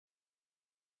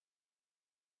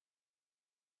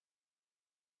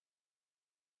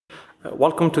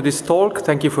Welcome to this talk.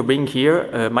 Thank you for being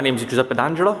here. My name is Giuseppe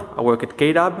D'Angelo. I work at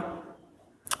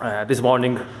KDAB. This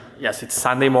morning, yes, it's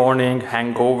Sunday morning,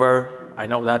 hangover. I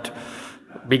know that.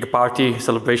 Big party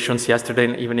celebrations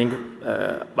yesterday evening.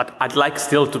 But I'd like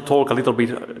still to talk a little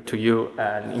bit to you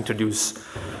and introduce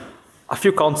a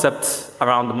few concepts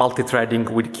around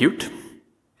multi-threading with Qt.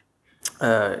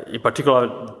 In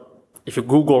particular, if you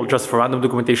Google just for random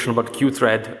documentation about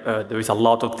qthread, there is a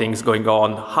lot of things going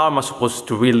on. How am I supposed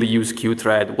to really use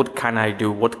qthread? What can I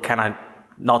do? What can I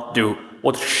not do?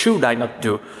 What should I not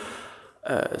do?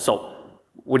 So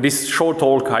with this short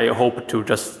talk, I hope to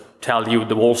just tell you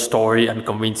the whole story and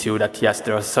convince you that yes,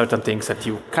 there are certain things that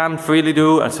you can't really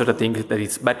do and certain things that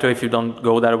it's better if you don't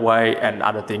go that way and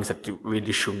other things that you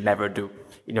really should never do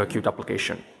in your Qt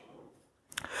application.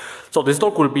 So this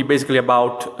talk will be basically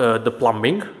about the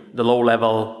plumbing, the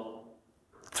low-level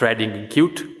threading in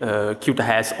Qt. Qt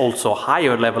has also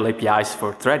higher-level APIs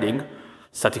for threading,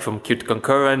 starting from Qt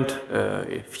concurrent,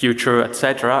 future,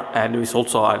 etc. And there is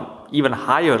also an even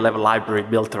higher-level library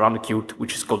built around Qt,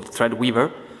 which is called Threadweaver.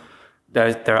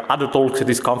 There are other talks at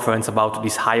this conference about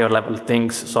these higher-level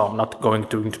things, so I'm not going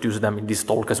to introduce them in this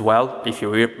talk as well. If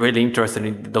you're really interested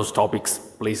in those topics,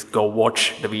 please go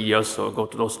watch the videos or go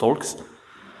to those talks.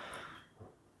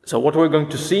 So what we're going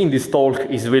to see in this talk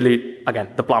is really, again,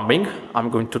 the plumbing. I'm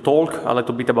going to talk a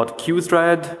little bit about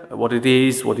qthread, what it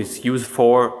is, what it's used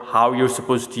for, how you're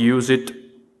supposed to use it.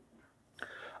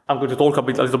 I'm going to talk a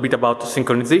little bit about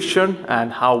synchronization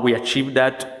and how we achieve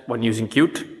that when using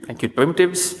Qt and Qt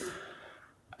primitives.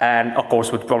 And of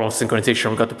course, with the problem of synchronization,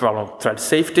 we've got the problem of thread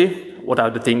safety. What are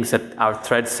the things that are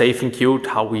thread safe in Qt,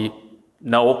 how we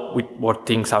know what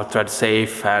things are thread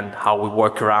safe and how we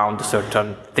work around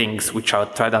certain things which are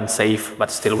thread unsafe, but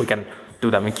still we can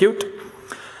do them in Qt.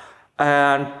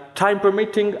 And time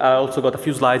permitting, I also got a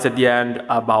few slides at the end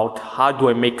about how do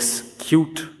I mix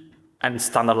Qt and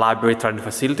standard library threading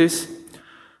facilities.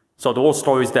 So the whole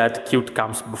story is that Qt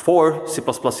comes before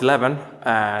C++11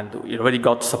 and we already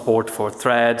got support for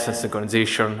threads and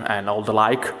synchronization and all the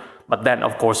like. But then,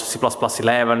 of course,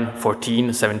 C++11,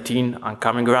 14, 17 are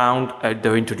coming around.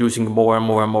 They're introducing more and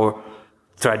more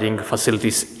threading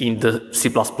facilities in the C++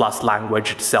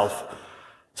 language itself.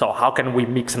 So how can we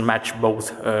mix and match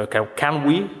both? Can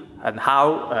we and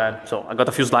how? So I got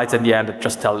a few slides at the end that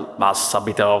just tell us a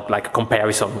bit of like a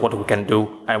comparison, what we can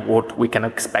do and what we can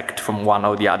expect from one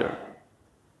or the other.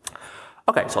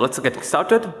 Okay, so let's get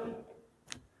started.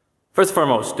 First and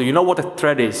foremost, do you know what a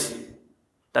thread is?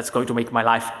 That's going to make my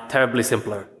life terribly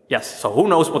simpler. Yes, so who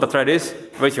knows what a thread is?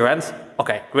 Raise your hands.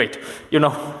 Okay, great. You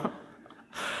know.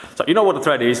 So you know what a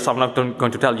thread is, so I'm not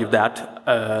going to tell you that.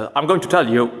 I'm going to tell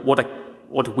you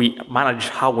what we manage,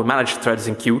 how we manage threads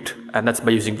in Qt, and that's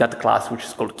by using that class, which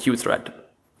is called qthread.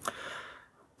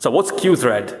 So what's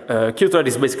qthread? Qthread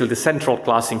is basically the central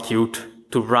class in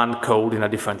Qt to run code in a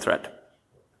different thread.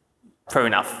 Fair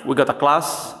enough. We got a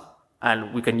class,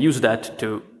 and we can use that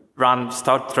to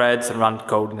start threads and run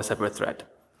code in a separate thread.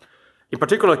 In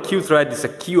particular, qthread is a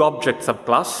QObject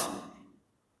subclass.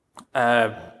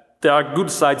 There are good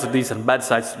sides to this and bad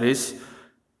sides to this.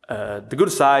 The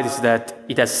good side is that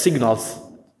it has signals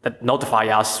that notify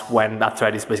us when that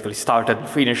thread is basically started and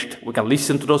finished. We can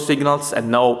listen to those signals and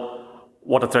know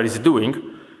what a thread is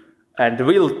doing. And the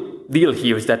real deal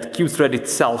here is that qthread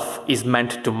itself is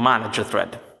meant to manage a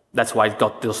thread. That's why it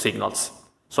got those signals.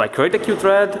 So I create a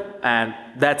qthread, and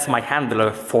that's my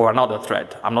handler for another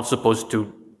thread. I'm not supposed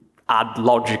to add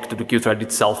logic to the qthread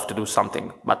itself to do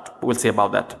something, but we'll see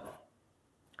about that.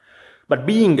 But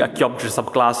being a QObject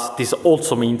subclass, this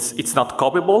also means it's not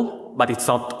copyable, but it's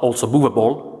not also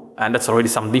movable, and that's already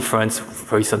some difference,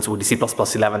 for instance, with the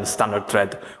C++11 standard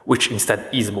thread, which instead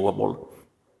is movable.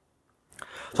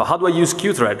 So how do I use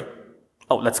qthread?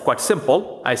 Oh, that's quite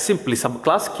simple. I simply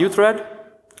subclass qthread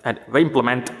and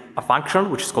re-implement a function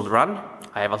which is called run.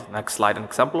 I have a next slide an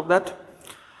example of that.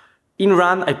 In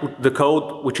run, I put the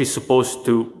code which is supposed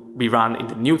to be run in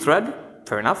the new thread.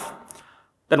 Fair enough.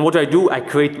 Then what I do, I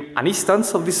create an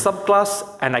instance of this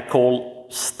subclass and I call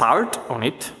start on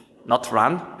it, not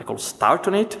run. I call start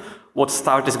on it. What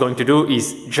start is going to do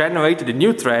is generate the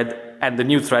new thread, and the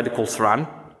new thread calls run.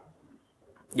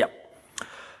 Yeah.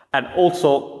 And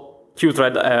also,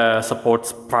 qthread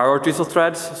supports priorities of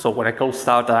threads, so when I call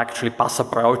start, I actually pass a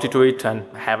priority to it and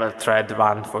have a thread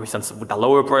run, for instance, with a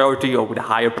lower priority or with a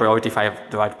higher priority if I have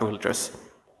the right privileges.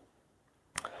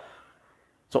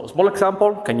 So, small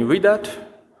example, can you read that?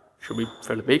 Should be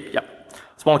fairly big, yeah.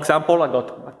 Small example, I got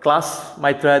a class,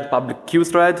 my thread, public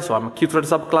qthread, so I'm a qthread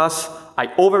subclass.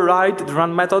 I override the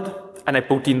run method and I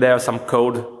put in there some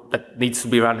code that needs to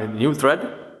be run in the new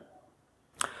thread.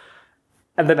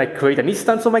 And then I create an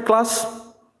instance of my class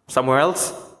somewhere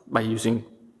else by using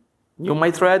new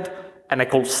my thread, and I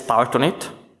call start on it.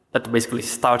 That basically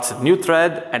starts a new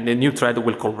thread, and the new thread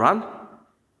will call run.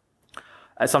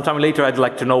 Sometime later, I'd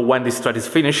like to know when this thread is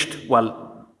finished.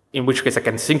 Well, in which case I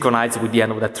can synchronize with the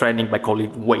end of that threading by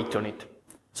calling wait on it.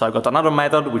 So I've got another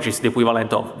method, which is the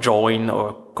equivalent of join,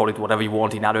 or call it whatever you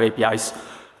want in other APIs.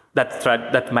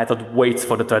 That method waits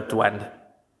for the thread to end.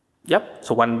 Yep.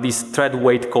 So when this thread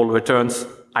wait call returns,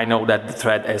 I know that the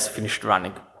thread has finished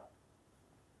running.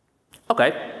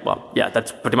 Okay, well, yeah,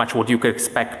 that's pretty much what you could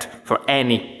expect for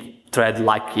any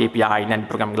thread-like API in any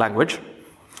programming language.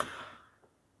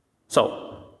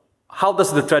 So, how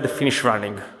does the thread finish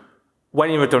running? When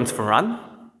it returns from run?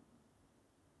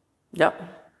 Yeah.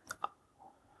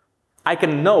 I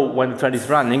can know when the thread is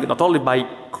running, not only by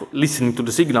listening to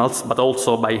the signals, but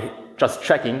also by just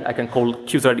checking. I can call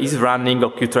qthread is running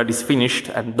or qthread is finished,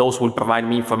 and those will provide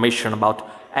me information about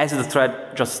has the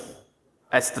thread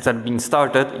being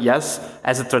started? Yes.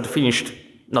 Has the thread finished?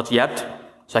 Not yet.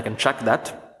 So I can check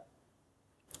that.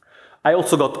 I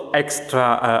also got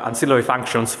extra ancillary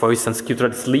functions, for instance,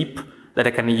 qthread sleep, that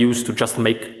I can use to just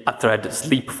make a thread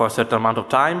sleep for a certain amount of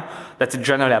time. That's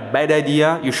generally a bad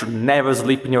idea. You should never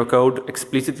sleep in your code,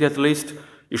 explicitly at least.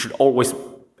 You should always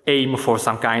aim for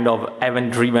some kind of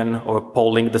event-driven or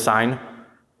polling design.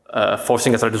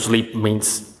 Forcing a thread to sleep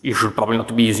means you should probably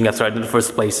not be using a thread in the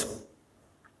first place.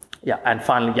 Yeah, and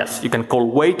finally, yes, you can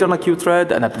call wait on a qthread,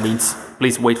 and that means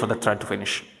please wait for the thread to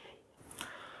finish.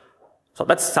 So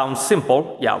that sounds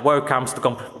simple. Yeah, where comes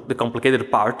the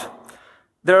complicated part?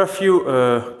 There are a few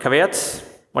caveats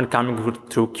when coming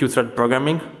to qthread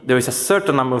programming. There is a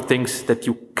certain number of things that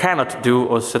you cannot do,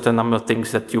 or a certain number of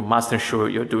things that you must ensure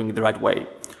you're doing it the right way.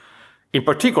 In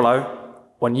particular,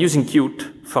 when using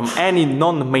Qt from any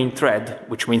non-main thread,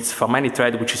 which means from any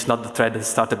thread which is not the thread that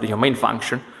started your main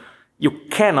function, you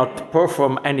cannot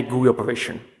perform any GUI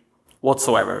operation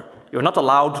whatsoever. You're not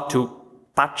allowed to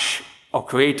touch or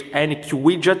create any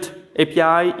QWidget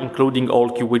API, including all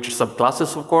QWidget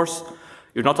subclasses, of course.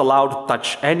 You're not allowed to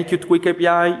touch any QTweak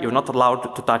API. You're not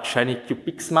allowed to touch any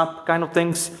QPixMap kind of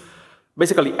things.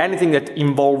 Basically, anything that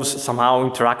involves somehow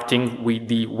interacting with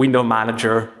the window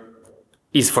manager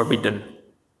is forbidden.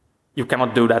 You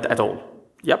cannot do that at all.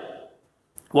 Yep.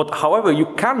 What, however, you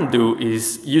can do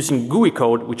is using GUI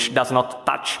code which does not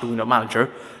touch the window manager.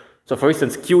 So, for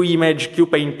instance, QImage,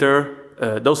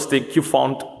 QPainter, those things,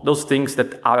 QFont, those things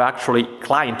that are actually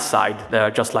client-side,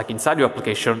 they're just like inside your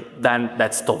application, then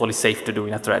that's totally safe to do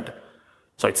in a thread.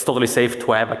 So it's totally safe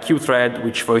to have a qthread,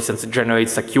 which, for instance,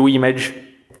 generates a QImage,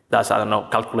 thus, I don't know,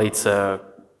 calculates the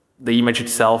image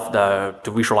itself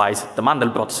to visualize the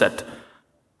Mandelbrot set.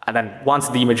 And then once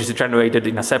the image is generated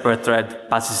in a separate thread,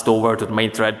 passes it over to the main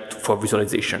thread for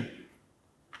visualization.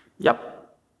 Yep.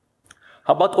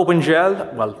 How about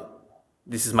OpenGL? Well,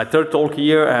 this is my third talk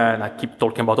here, and I keep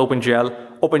talking about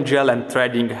OpenGL. OpenGL and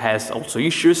threading has also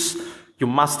issues. You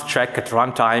must check at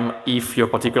runtime if your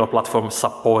particular platform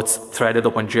supports threaded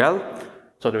OpenGL.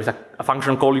 So there is a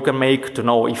function call you can make to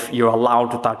know if you're allowed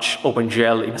to touch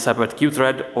OpenGL in a separate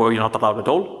qthread or you're not allowed at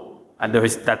all. And there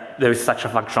is such a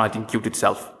functionality in Qt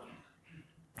itself.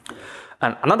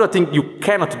 And another thing you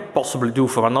cannot possibly do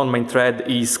for a non-main thread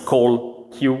is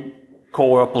call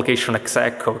qcore application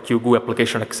exec or qGUI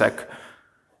application exec.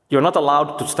 You're not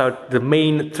allowed to start the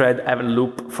main thread event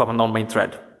loop from a non-main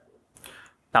thread.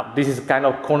 Now, this is a kind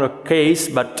of corner case,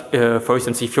 but for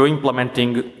instance, if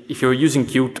you're using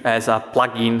Qt as a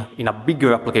plugin in a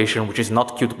bigger application, which is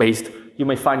not Qt-based, you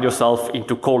may find yourself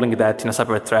into calling that in a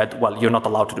separate thread. Well, you're not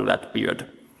allowed to do that, period.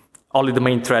 Only the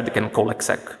main thread can call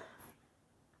exec.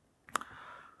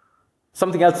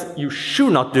 Something else you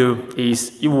should not do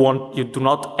is you do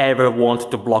not ever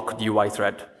want to block the UI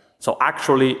thread. So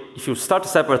actually, if you start a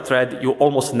separate thread, you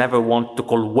almost never want to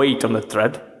call wait on the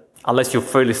thread, unless you're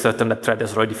fairly certain that thread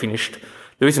has already finished.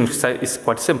 The reason is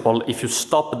quite simple. If you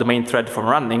stop the main thread from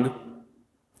running,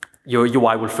 your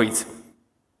UI will freeze.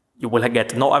 You will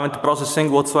get no event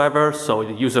processing whatsoever, so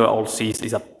the user all sees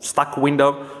is a stuck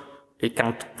window. It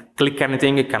can't click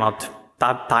anything, it cannot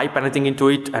type anything into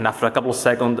it, and after a couple of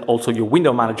seconds, also your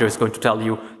window manager is going to tell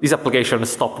you, this application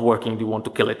has stopped working, do you want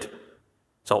to kill it?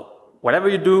 So whatever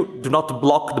you do, do not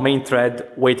block the main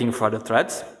thread waiting for other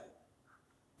threads.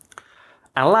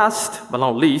 And last but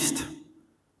not least,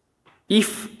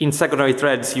 if in secondary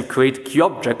threads you create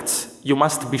QObjects, you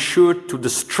must be sure to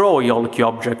destroy all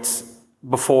QObjects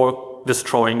before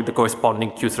destroying the corresponding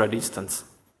qthread instance.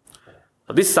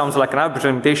 So this sounds like an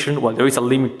arbitrary limitation. Well, there is a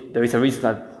limit, there is a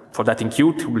reason for that in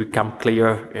Qt. It will become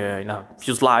clear in a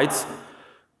few slides.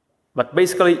 But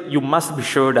basically, you must be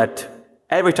sure that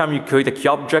every time you create a key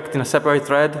object in a separate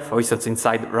thread, for instance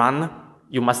inside run,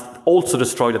 you must also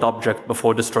destroy that object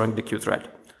before destroying the qthread.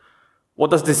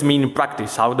 What does this mean in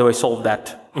practice? How do I solve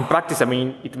that? In practice,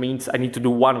 it means I need to do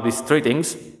one of these three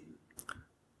things.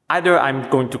 Either I'm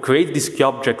going to create these key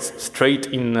objects straight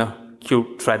in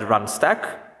qthread run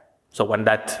stack. So when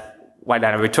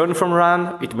I return from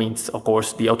run, it means, of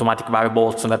course, the automatic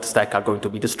variables on that stack are going to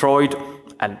be destroyed,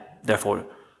 and therefore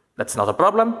that's not a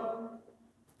problem.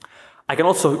 I can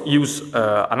also use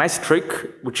a nice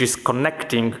trick, which is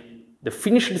connecting the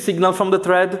finished signal from the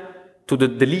thread to the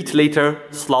delete later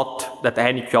slot that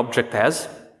any key object has.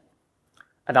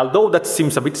 And although that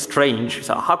seems a bit strange,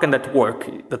 so how can that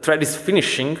work? The thread is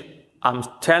finishing, I'm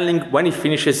telling when it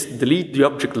finishes, delete the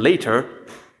object later,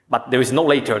 but there is no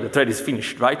later, the thread is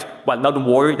finished, right? Well, now don't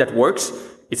worry, that works.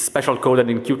 It's special coded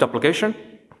in Qt application.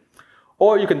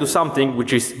 Or you can do something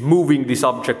which is moving this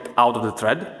object out of the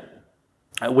thread.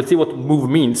 We'll see what move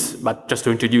means, but just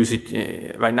to introduce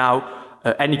it right now,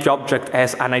 any key object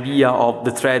has an idea of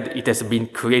the thread it has been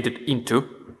created into.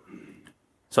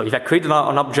 So if I create an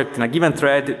object in a given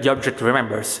thread, the object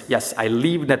remembers, yes, I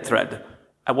leave that thread.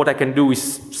 And what I can do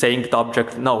is saying to the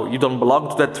object, no, you don't belong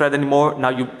to that thread anymore, now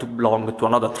you belong to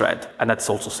another thread, and that's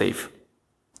also safe.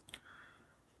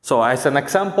 So as an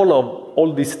example of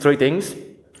all these three things,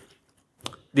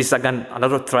 this is again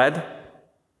another thread.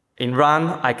 In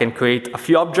run, I can create a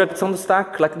few objects on the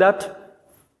stack like that.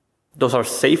 Those are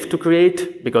safe to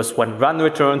create, because when run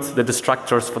returns, the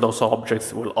destructors for those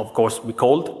objects will, of course, be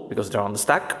called, because they're on the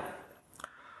stack.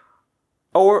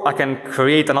 Or I can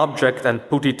create an object and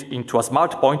put it into a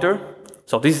smart pointer.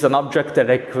 So this is an object that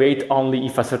I create only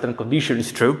if a certain condition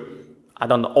is true. I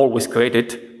don't always create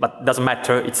it, but it doesn't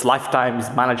matter. Its lifetime is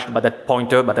managed by that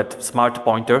pointer, by that smart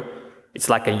pointer. It's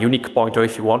like a unique pointer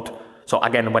if you want. So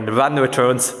again, when the run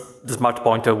returns, the smart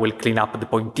pointer will clean up the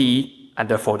pointee and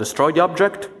therefore destroy the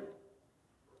object.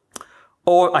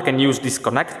 Or I can use this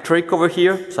connect trick over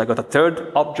here. So I got a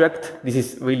third object. This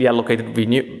is really allocated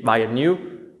by a new,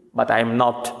 but I am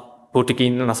not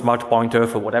putting in a smart pointer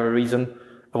for whatever reason.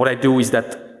 What I do is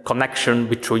that connection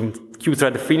between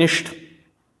qthread finished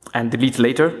and delete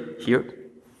later here.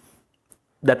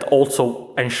 That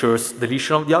also ensures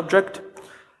deletion of the object.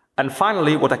 And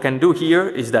finally, what I can do here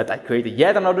is that I create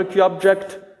yet another key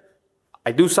object.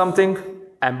 I do something,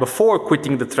 and before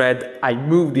quitting the thread, I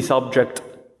move this object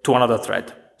to another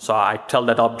thread. So I tell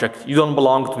that object, you don't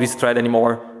belong to this thread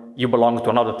anymore, you belong to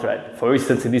another thread. For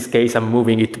instance, in this case, I'm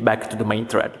moving it back to the main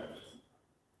thread.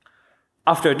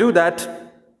 After I do that,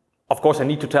 of course, I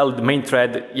need to tell the main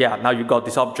thread, yeah, now you got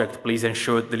this object, please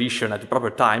ensure deletion at the proper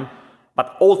time.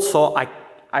 But also, I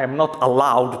am not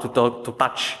allowed to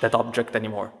touch that object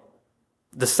anymore.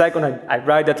 The second I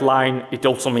write that line, it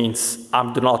also means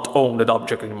I do not own that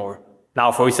object anymore. Now,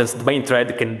 for instance, the main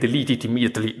thread can delete it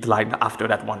immediately, the line after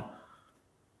that one.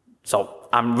 So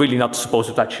I'm really not supposed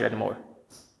to touch it anymore.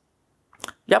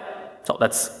 Yep, so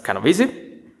that's kind of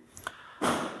easy.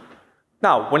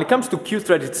 Now, when it comes to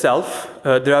qthread itself,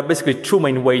 there are basically two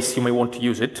main ways you may want to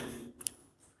use it.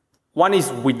 One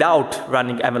is without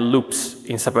running event loops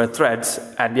in separate threads,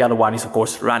 and the other one is, of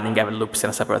course, running event loops in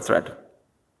a separate thread.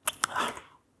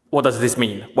 What does this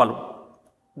mean? Well,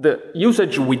 the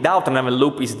usage without an event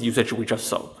loop is the usage we just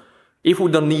saw. If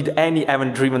we don't need any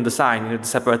event-driven design in a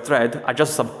separate thread, I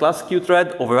just subclass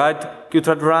qthread, override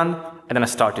qthread run, and then I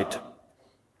start it.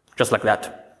 Just like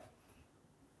that.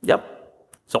 Yep.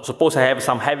 So suppose I have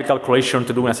some heavy calculation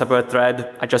to do in a separate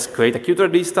thread. I just create a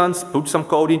qthread instance, put some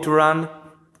code into run,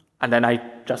 and then I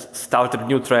just start a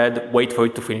new thread, wait for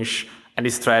it to finish, and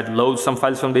this thread loads some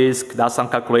files from disk, does some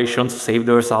calculations, save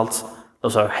the results.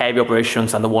 Those are heavy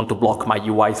operations, and I want to block my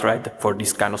UI thread for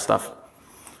this kind of stuff.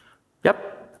 Yep.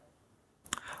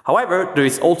 However, there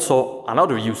is also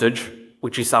another usage,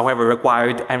 which is, however,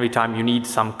 required every time you need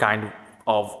some kind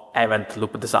of event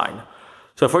loop design.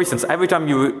 So, for instance, every time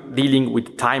you're dealing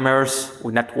with timers,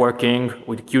 with networking,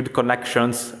 with queued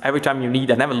connections, every time you need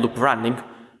an event loop running,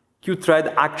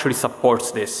 qthread actually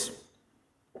supports this.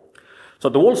 So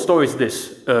the whole story is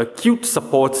this. Qt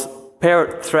supports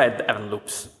per thread event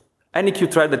loops. Any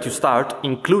qthread that you start,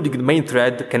 including the main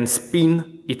thread, can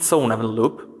spin its own event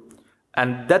loop,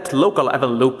 and that local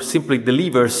event loop simply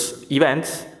delivers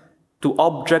events to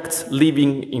objects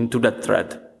living into that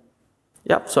thread.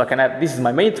 Yeah, so I can have, this is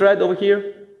my main thread over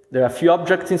here, there are a few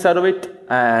objects inside of it,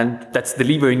 and that's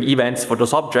delivering events for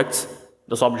those objects.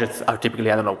 Those objects are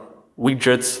typically, I don't know,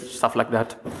 widgets, stuff like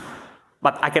that.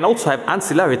 But I can also have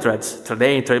ancillary threads, thread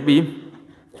A and thread B,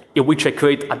 in which I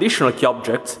create additional key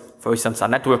objects, for instance, a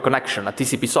network connection, a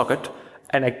TCP socket,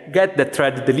 and I get the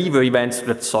thread deliver events to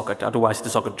that socket, otherwise the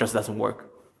socket just doesn't work.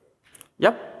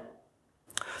 Yeah?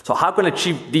 So how can I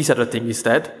achieve this other thing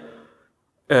instead?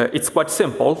 It's quite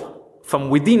simple. From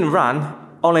within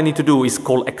run, all I need to do is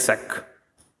call exec.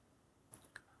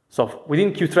 So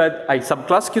within qthread, I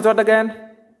subclass qthread again,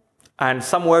 and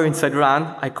somewhere inside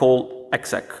run, I call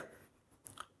exec.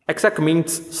 Exec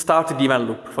means start the event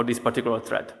loop for this particular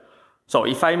thread. So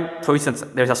if for instance,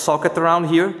 there's a socket around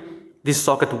here, this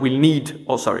socket will need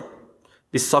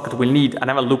an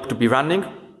event loop to be running.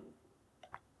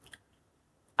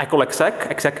 I call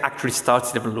exec actually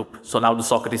starts the event loop, so now the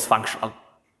socket is functional.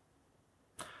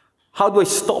 How do I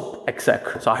stop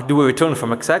exec? So how do I return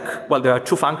from exec? Well, there are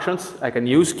two functions I can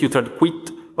use, qthread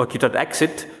quit or qthread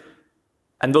exit,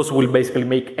 and those will basically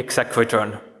make exec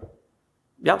return.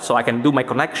 Yeah, so I can do my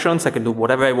connections, I can do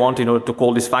whatever I want in order to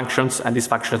call these functions, and these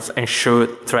functions ensure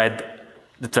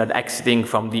the thread exiting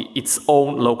from its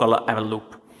own local event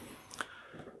loop.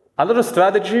 Another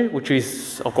strategy, which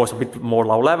is of course a bit more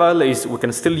low level, is we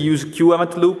can still use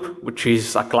qEventLoop, which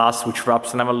is a class which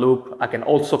wraps an event loop. I can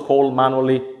also call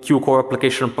manually qcore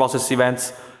application process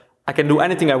events. I can do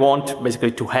anything I want,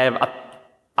 basically, to have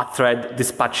a thread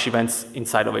dispatch events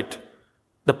inside of it.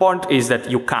 The point is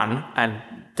that you can, and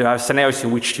there are scenarios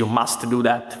in which you must do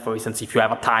that. For instance, if you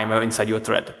have a timer inside your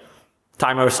thread.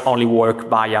 Timers only work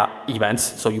via events,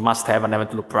 so you must have an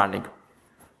event loop running.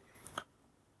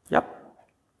 Yep.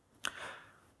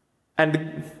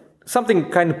 And something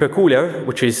kind of peculiar,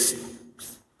 which is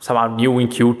somehow new in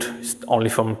Qt, it's only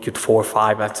from Qt 4 or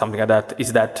 5, or something like that,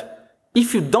 is that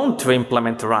if you don't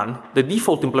re-implement run, the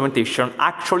default implementation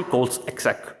actually calls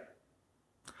exec.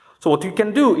 So what you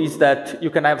can do is that you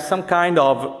can have some kind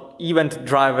of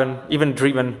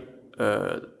event-driven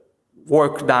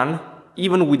work done,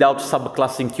 even without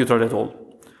subclassing qthread at all.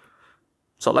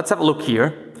 So let's have a look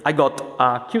here. I got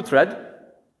a qthread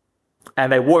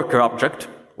and a worker object,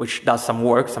 which does some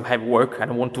work, some heavy work,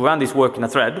 and I want to run this work in a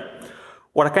thread.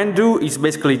 What I can do is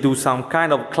basically do some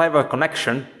kind of clever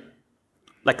connection,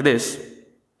 like this.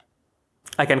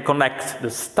 I can connect the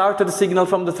started signal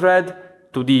from the thread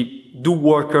to the do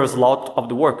worker slot of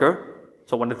the worker.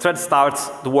 So when the thread starts,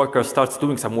 the worker starts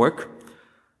doing some work.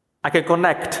 I can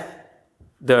connect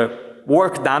the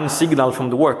work done signal from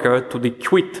the worker to the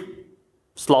quit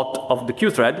slot of the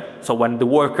qthread. So when the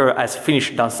worker has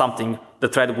finished done something, the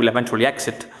thread will eventually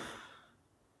exit.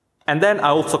 And then I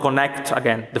also connect,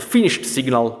 again, the finished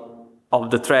signal of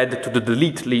the thread to the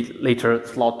delete later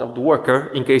slot of the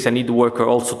worker, in case I need the worker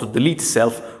also to delete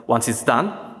itself once it's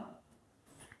done.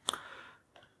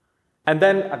 And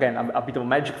then, again, a bit of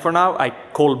magic for now, I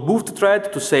call move to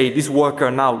thread to say this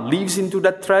worker now leaves into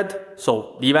that thread.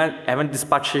 So the event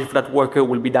dispatch for that worker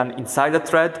will be done inside the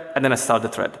thread, and then I start the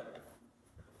thread.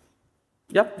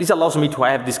 Yeah, this allows me to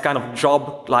have this kind of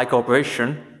job-like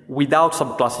operation without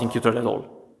subclassing qthread at all.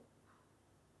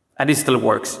 And this still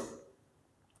works.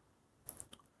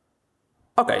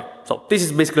 Okay, so this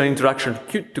is basically an introduction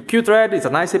to qthread. It's a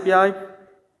nice API.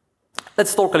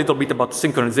 Let's talk a little bit about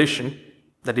synchronization.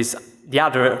 That is the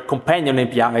other companion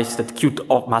APIs that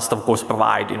Qt must, of course,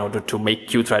 provide in order to make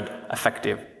qthread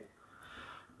effective.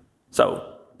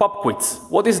 So, pop quiz.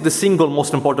 What is the single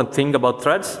most important thing about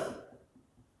threads?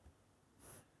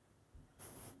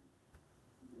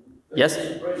 Yes?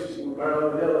 They do some processing in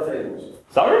parallel with other things.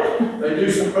 Sorry? They do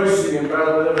some processing in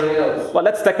parallel with everything else. Well,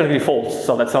 that's technically false,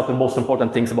 so that's not the most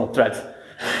important things about threads.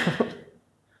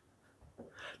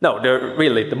 No,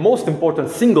 really, the most important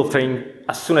single thing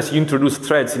as soon as you introduce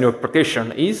threads in your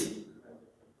application is?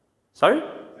 Sorry?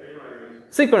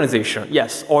 Synchronization,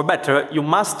 yes. Or better, you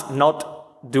must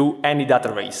not do any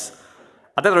data race.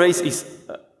 A data race is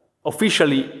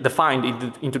officially defined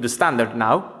into the standard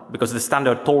now, because the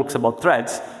standard talks about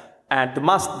threads. And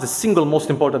the single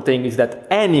most important thing is that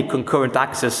any concurrent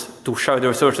access to shared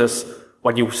resources,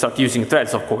 when you start using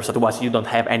threads, of course, otherwise you don't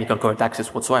have any concurrent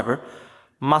access whatsoever,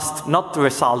 must not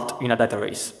result in a data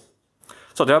race.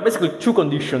 So there are basically two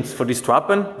conditions for this to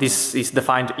happen. This is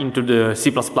defined into the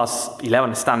C++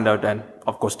 11 standard, and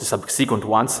of course the subsequent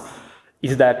ones,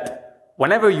 is that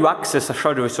whenever you access a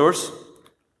shared resource,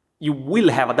 you will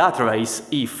have a data race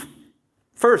if,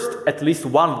 first, at least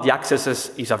one of the accesses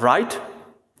is a write.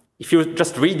 If you're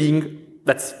just reading,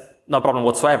 that's no problem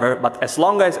whatsoever, but as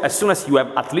soon as you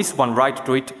have at least one write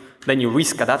to it, then you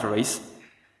risk a data race.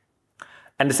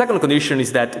 And the second condition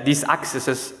is that these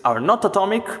accesses are not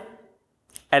atomic,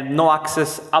 and no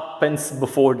access happens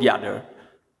before the other.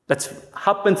 That's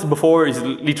happens before is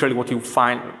literally what you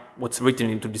find, what's written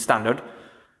into the standard.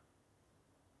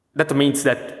 That means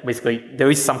that basically there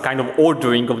is some kind of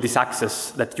ordering of this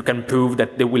access that you can prove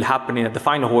that they will happen in a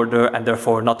defined order and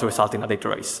therefore not result in a data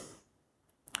race.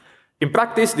 In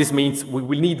practice, this means we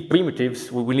will need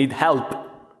primitives, we will need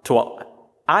help to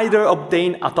either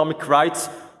obtain atomic writes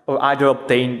or either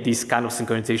obtain this kind of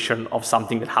synchronization of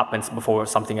something that happens before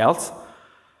something else.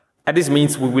 And this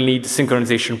means we will need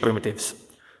synchronization primitives.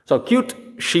 So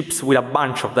Qt ships with a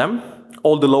bunch of them,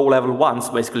 all the low-level ones,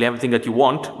 basically everything that you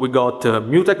want. We got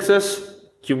mutexes,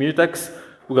 qmutex,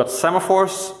 we got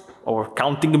semaphores, or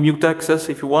counting mutexes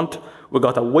if you want. We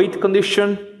got a wait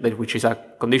condition, which is a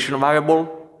conditional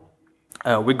variable.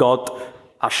 We got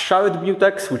a shared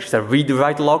mutex, which is a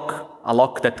read-write lock, a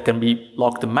lock that can be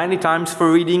locked many times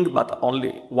for reading, but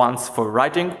only once for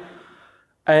writing.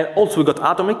 And also we got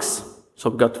atomics. So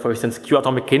we got, for instance,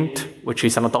 qAtomicInt, which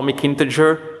is an atomic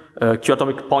integer,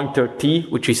 qAtomic pointer t,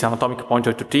 which is an atomic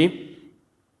pointer to t.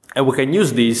 And we can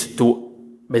use these to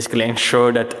basically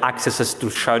ensure that accesses to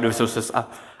shared resources are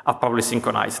properly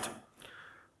synchronized.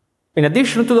 In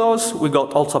addition to those, we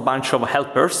got also a bunch of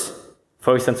helpers.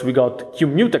 For instance, we got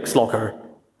qmutex locker,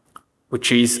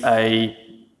 which is a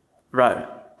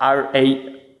RAII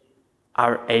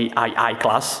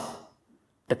class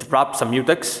that wraps a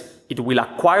mutex. It will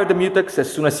acquire the mutex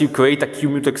as soon as you create a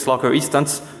qmutex locker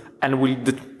instance and will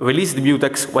release the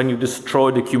mutex when you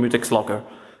destroy the qmutex locker.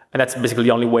 And that's basically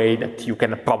the only way that you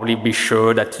can probably be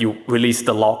sure that you release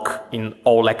the lock in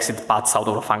all exit paths out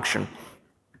of the function.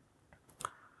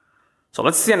 So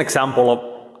let's see an example of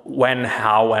when,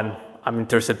 how, and I'm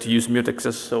interested to use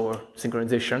mutexes or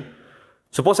synchronization.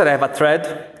 Suppose that I have a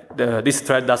thread, this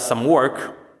thread does some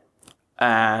work,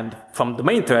 and from the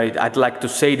main thread, I'd like to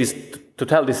say this, to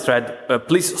tell this thread,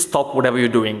 please stop whatever you're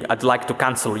doing. I'd like to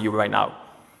cancel you right now.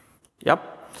 Yep.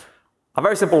 A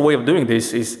very simple way of doing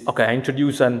this is, okay, I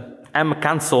introduce an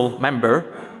mCancel member.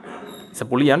 It's a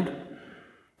Boolean.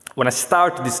 When I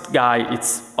start this guy,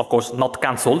 it's, of course, not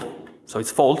cancelled, so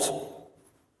it's false.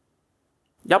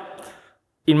 Yep.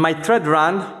 In my thread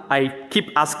run, I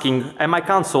keep asking, am I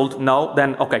cancelled? No.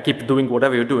 Then, okay, keep doing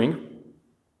whatever you're doing.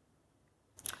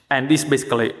 And this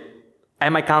basically,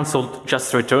 am I cancelled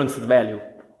just returns the value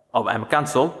of am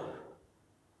cancel.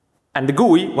 And the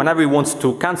GUI, whenever it wants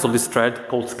to cancel this thread,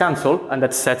 calls cancel, and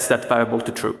that sets that variable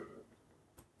to true.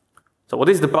 So what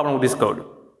is the problem with this code?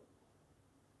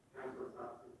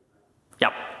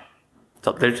 Yeah.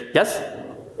 So there's, yes?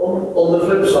 On the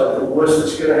flip side, the worst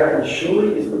that's going to happen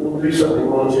surely is that we'll do something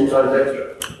 1 or 2 times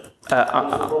extra.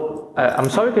 I'm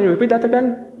sorry, can you repeat that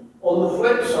again? On the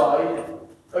flip side,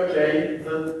 okay,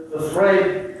 the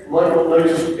thread might not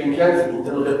notice it's been cancelled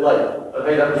until a bit late.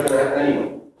 Okay, that was going to happen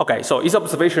anyway. Okay, so his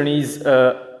observation is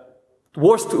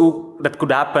worst that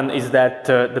could happen is that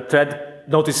the thread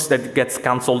notices that it gets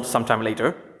cancelled sometime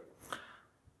later.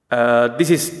 This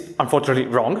is unfortunately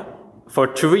wrong for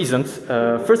 2 reasons.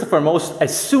 First and foremost,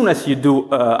 as soon as you do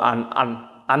an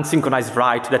unsynchronized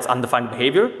write, that's undefined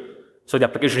behavior. So the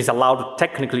application is allowed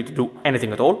technically to do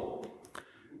anything at all.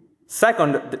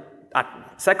 Second,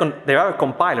 there are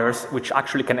compilers which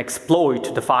actually can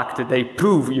exploit the fact that they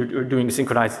prove you're doing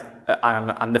synchronized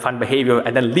undefined behavior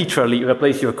and then literally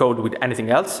replace your code with anything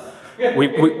else.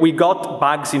 We got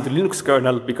bugs in the Linux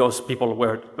kernel because people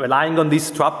were relying on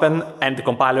this to happen and the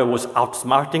compiler was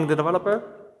outsmarting the developer.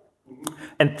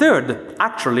 And third,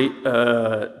 actually,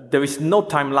 there is no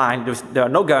timeline, there are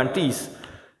no guarantees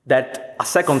that a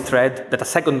second thread, that a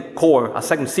second core, a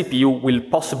second CPU will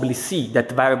possibly see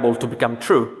that variable to become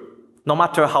true, no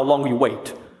matter how long you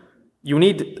wait. You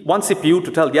need one CPU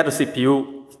to tell the other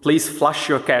CPU, please flush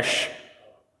your cache,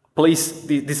 please,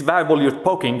 this variable you're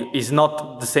poking is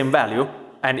not the same value,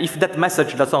 and if that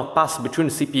message does not pass between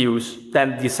CPUs,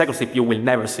 then the second CPU will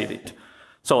never see it.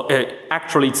 So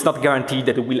actually, it's not guaranteed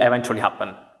that it will eventually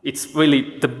happen. It's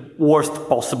really the worst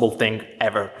possible thing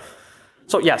ever.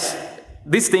 So yes,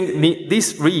 this thing,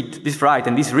 this write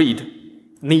and this read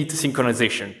need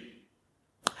synchronization.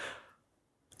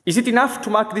 Is it enough to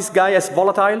mark this guy as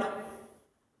volatile?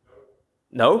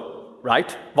 No,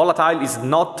 right? Volatile is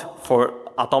not for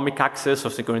atomic access or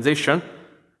synchronization.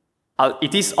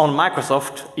 It is on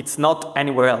Microsoft, it's not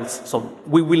anywhere else. So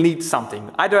we will need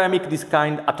something. Either I make this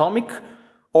kind atomic,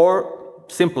 or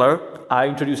simpler, I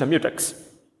introduce a mutex.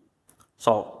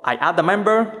 So I add a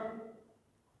member,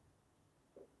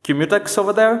 qmutex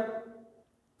over there,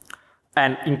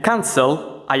 and in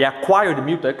cancel, I acquire the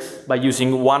mutex by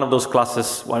using one of those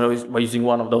classes, by using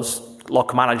one of those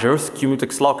lock managers,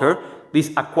 qmutex locker. This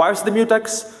acquires the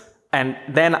mutex, and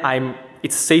then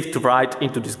it's safe to write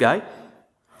into this guy.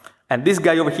 And this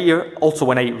guy over here, also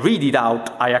when I read it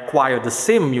out, I acquire the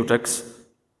same mutex,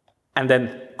 and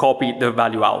then copy the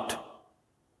value out.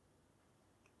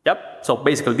 Yep, so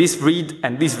basically this read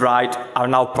and this write are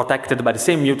now protected by the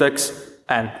same mutex,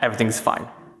 and everything is fine.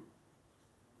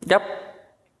 Yep.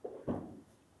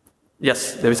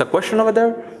 Yes, there is a question over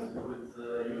there.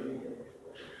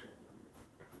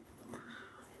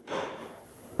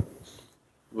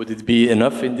 Would it be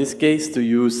enough in this case to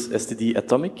use std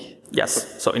atomic?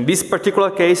 Yes, so in this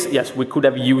particular case, yes, we could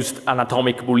have used an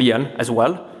atomic Boolean as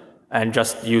well, and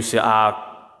just use a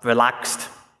relaxed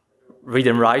read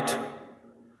and write.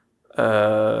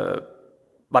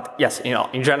 But yes,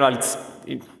 in general,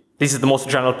 this is the most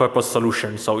general purpose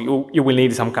solution, so you will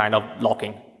need some kind of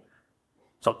locking.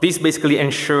 So this basically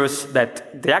ensures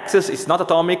that the access is not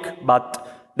atomic,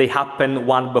 but they happen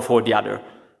one before the other.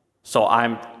 So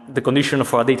the condition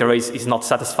for a data race is not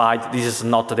satisfied, this is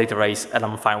not a data race, and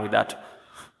I'm fine with that.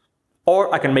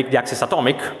 Or I can make the access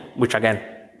atomic, which again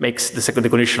makes the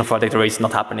condition for a data race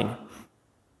not happening.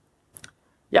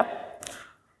 Yeah.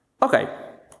 Okay.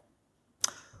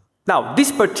 Now,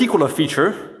 this particular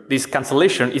feature, this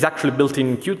cancellation, is actually built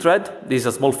in qthread. This is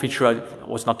a small feature I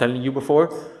was not telling you before.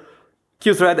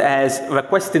 qthread has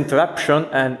request interruption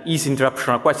and is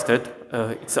interruption requested.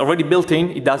 It's already built in,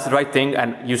 it does the right thing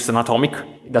and uses an atomic.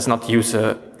 It does not use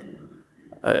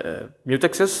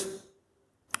mutexes.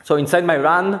 So inside my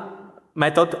run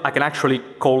method, I can actually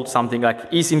call something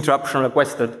like is interruption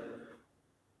requested.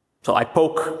 So I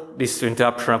poke this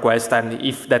interruption request, and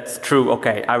if that's true,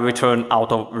 okay, I return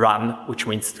out of run, which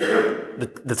means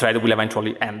the thread will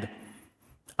eventually end.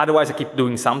 Otherwise, I keep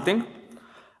doing something.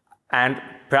 And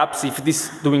perhaps if this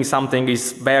doing something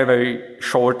is very, very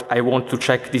short, I want to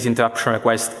check this interruption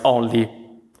request only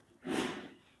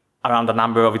around a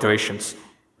number of iterations.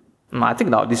 I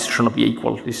think no, this should not be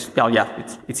equal. Oh yeah,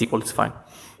 it's equal, it's fine.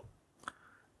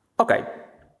 Okay.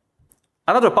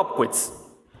 Another pop quiz.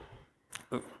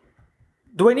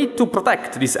 Do I need to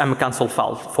protect this mcancel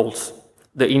false,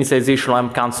 the initialization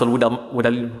of mcancel with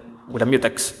a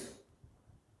mutex?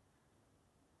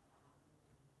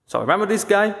 So remember this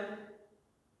guy?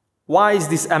 Why is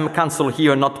this mcancel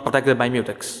here not protected by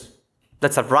mutex?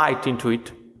 That's a write into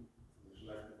it.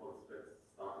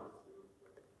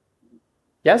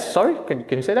 Yes, sorry, can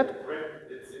you say that?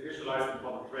 It's initialized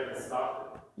before the thread has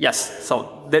started. Yes,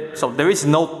 so there is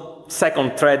no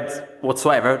second thread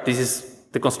whatsoever. This is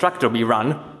the constructor we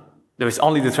run. There is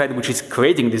only the thread which is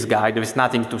creating this guy. There is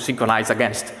nothing to synchronize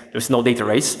against. There is no data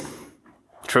race.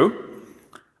 True.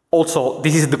 Also,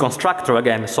 this is the constructor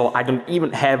again, so I don't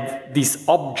even have this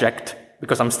object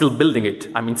because I'm still building it.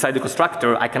 I'm inside the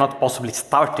constructor. I cannot possibly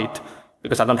start it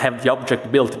because I don't have the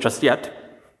object built just yet.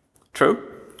 True.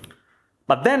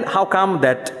 But then how come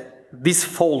that this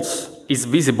false is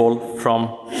visible from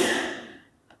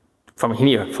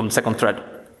here, from the second thread?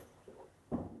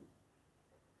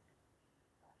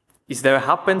 Is there a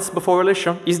happens before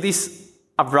relation? Is this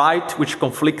a write which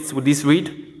conflicts with this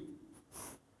read?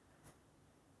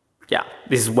 Yeah,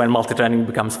 this is when multithreading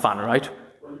becomes fun, right?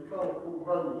 Well, you can't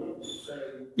run it, so...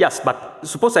 Yes, but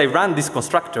suppose I run this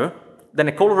constructor, then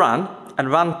I call run, and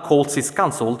run calls is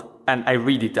cancelled, and I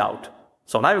read it out.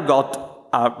 So now I've got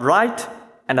a write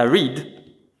and a read,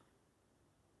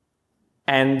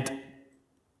 and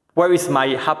where is my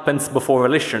happens before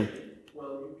relation?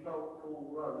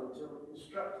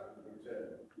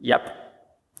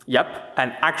 Yep,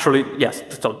 and actually, yes,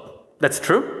 so that's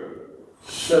true.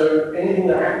 So anything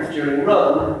that happens during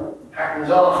run happens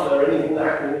after anything that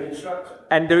happens in the constructor.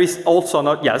 And there is also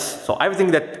not, yes, so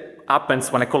everything that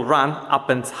happens when I call run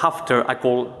happens after I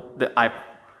call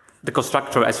the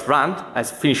constructor as run,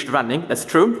 as finished running, that's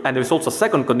true. And there is also a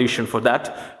second condition for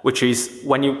that, which is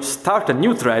when you start a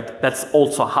new thread, that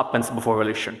also happens before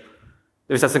relation.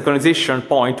 There's a synchronization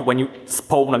point when you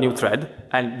spawn a new thread,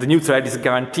 and the new thread is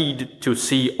guaranteed to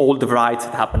see all the writes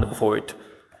that happened before it.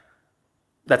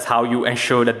 That's how you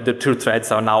ensure that the two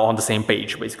threads are now on the same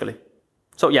page, basically.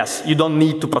 So yes, you don't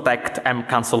need to protect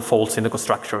mcancel false in the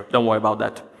constructor. Don't worry about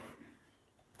that.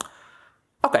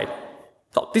 Okay,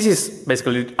 so this is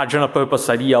basically a general purpose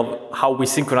idea of how we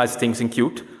synchronize things in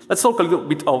Qt. Let's talk a little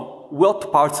bit of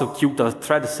what parts of Qt are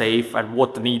thread safe and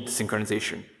what need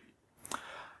synchronization.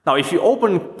 Now, if you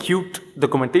open Qt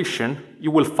documentation,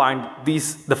 you will find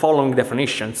the following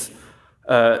definitions.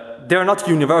 They're not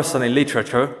universal in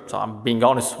literature, so I'm being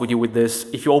honest with you with this.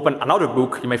 If you open another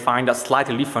book, you may find a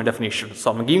slightly different definition.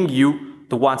 So I'm giving you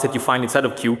the ones that you find inside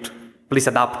of Qt. Please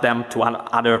adapt them to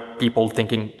other people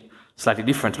thinking slightly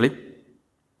differently.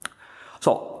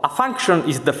 So a function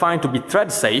is defined to be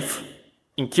thread safe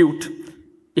in Qt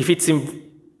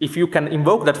if you can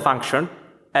invoke that function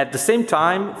at the same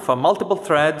time for multiple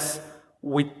threads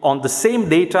on the same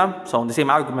data, so on the same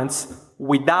arguments,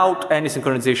 without any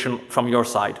synchronization from your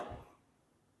side.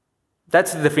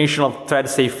 That's the definition of thread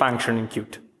safe function in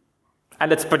Qt.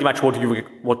 And that's pretty much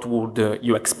what would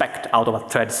you expect out of a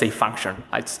thread safe function.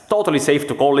 It's totally safe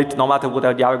to call it, no matter what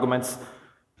are the arguments,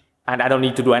 and I don't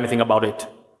need to do anything about it.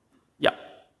 Yeah.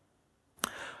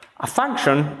 A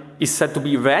function is said to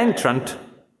be reentrant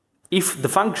if the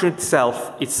function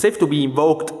itself is safe to be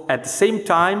invoked at the same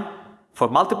time for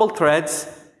multiple threads,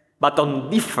 but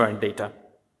on different data.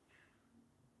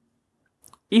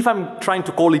 If I'm trying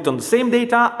to call it on the same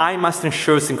data, I must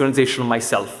ensure synchronization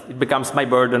myself. It becomes my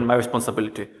burden, my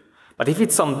responsibility. But if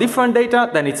it's on different data,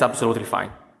 then it's absolutely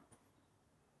fine.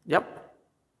 Yep.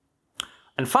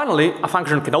 And finally, a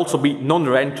function can also be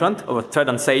non-reentrant or thread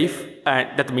unsafe,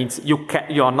 and that means you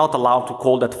are not allowed to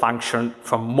call that function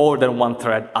from more than one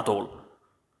thread at all.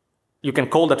 You can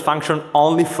call that function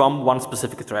only from one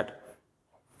specific thread.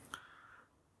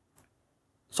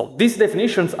 So these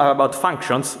definitions are about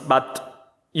functions, but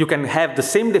you can have the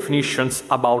same definitions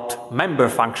about member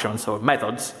functions or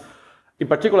methods. In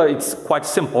particular, it's quite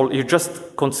simple. You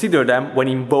just consider them when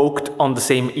invoked on the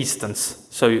same instance.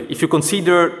 So if you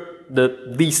consider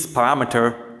this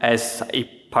parameter as a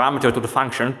parameter to the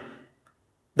function,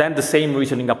 then the same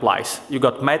reasoning applies. You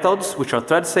got methods which are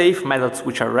thread safe, methods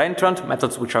which are reentrant,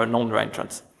 methods which are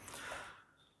non-reentrant.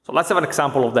 So let's have an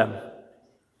example of them.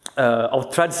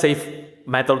 Of thread safe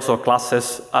methods or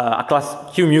classes, a class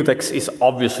qmutex is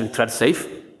obviously thread safe.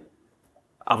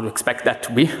 I would expect that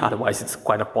to be, otherwise it's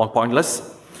quite pointless.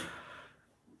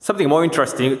 Something more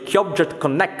interesting,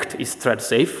 qobject_connect is thread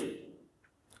safe.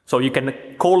 So you can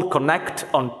call connect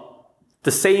on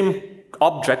the same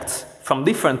objects from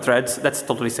different threads, that's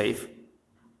totally safe.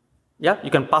 Yeah,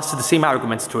 you can pass the same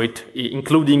arguments to it,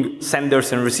 including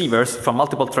senders and receivers from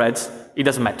multiple threads. It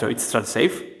doesn't matter, it's thread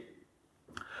safe.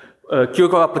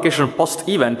 QCore post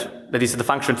event, that is the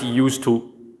function you use to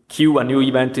queue a new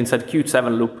event inside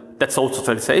Q7 loop, that's also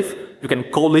thread safe. You can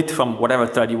call it from whatever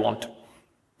thread you want.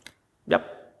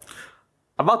 Yep.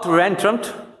 About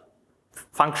reentrant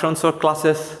functions or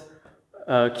classes,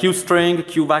 QString,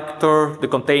 QVector, the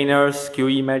containers,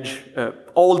 QImage,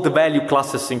 all the value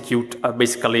classes in Qt are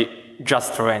basically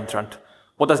just reentrant.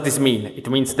 What does this mean? It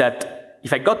means that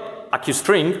if I got a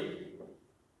QString,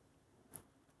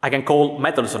 I can call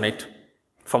methods on it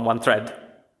from one thread.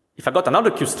 If I got another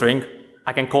QString,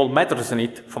 I can call methods on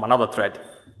it from another thread.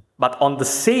 But on the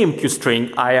same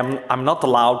QString, I'm not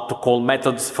allowed to call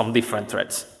methods from different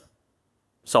threads.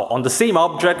 So on the same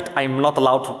object, I'm not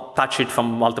allowed to touch it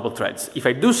from multiple threads. If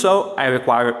I do so, I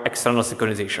require external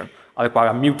synchronization. I require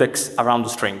a mutex around the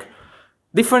string.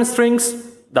 Different strings,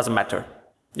 doesn't matter.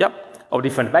 Yep. Or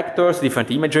different vectors, different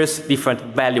images,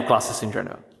 different value classes in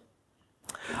general.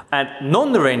 And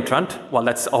non-reentrant, well,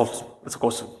 that's of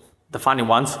course the funny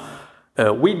ones.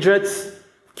 Widgets,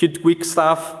 Qt quick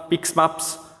stuff,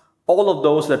 pixmaps, all of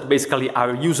those that basically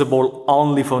are usable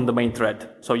only from the main thread.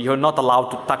 So you're not allowed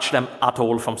to touch them at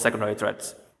all from secondary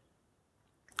threads.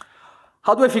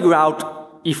 How do I figure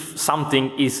out if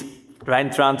something is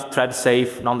reentrant, thread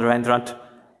safe, non-reentrant?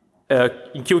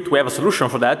 In Qt, we have a solution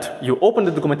for that. You open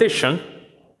the documentation.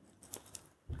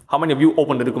 How many of you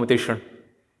open the documentation?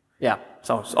 Yeah,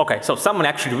 so, okay, so someone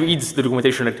actually reads the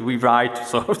documentation that we write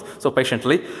so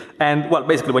patiently. And, well,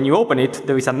 basically, when you open it,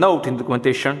 there is a note in the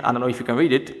documentation, I don't know if you can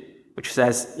read it, which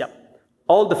says, yeah,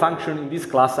 all the functions in this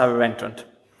class are reentrant.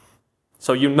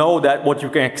 So you know that what you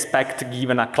can expect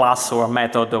given a class or a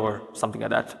method or something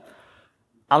like that.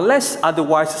 Unless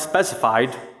otherwise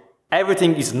specified,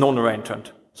 everything is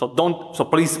non-reentrant. So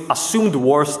please assume the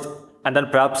worst, and then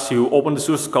perhaps you open the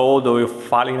source code or you're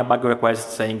filing a bug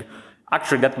request saying,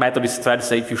 actually, that method is thread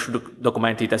safe, you should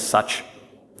document it as such.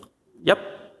 Yep.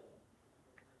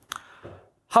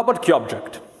 How about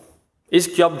qobject? Is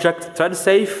qobject thread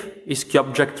safe? Is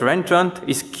qobject reentrant?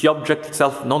 Is qobject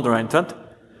itself non-reentrant?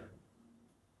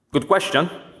 Good question.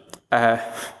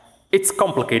 It's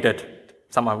complicated,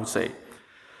 someone would say.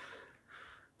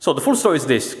 So the full story is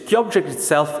this. Qobject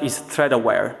itself is thread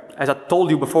aware. As I told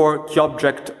you before,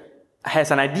 qobject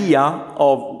has an idea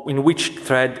of in which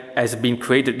thread has been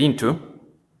created into.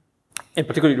 In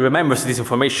particular, it remembers this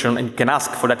information and can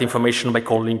ask for that information by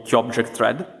calling qobject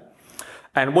thread.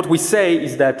 And what we say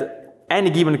is that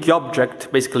any given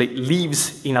qobject basically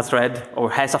lives in a thread or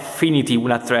has affinity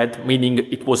with a thread, meaning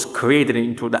it was created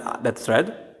into that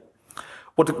thread.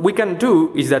 What we can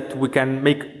do is that we can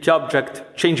make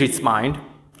qobject change its mind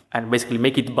and basically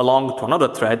make it belong to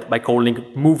another thread by calling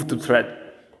move to thread.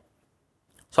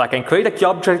 So I can create a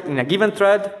qobject in a given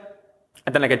thread,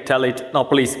 and then I can tell it, no,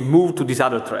 please move to this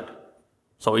other thread.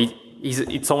 So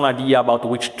its own idea about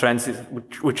which thread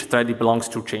it belongs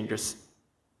to changes.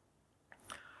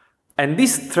 And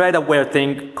this thread-aware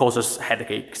thing causes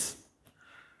headaches.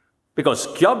 because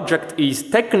qObject is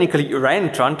technically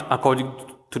reentrant according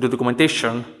to the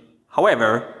documentation.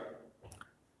 However,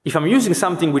 if I'm using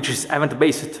something which is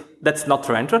event-based, that's not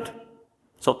reentrant.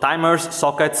 So timers,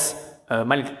 sockets,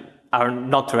 many are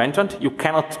not reentrant. You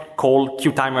cannot call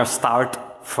qtimer start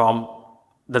from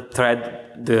the thread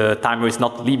the timer is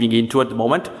not leaving into at the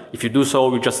moment. If you do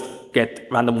so, you just get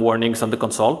random warnings on the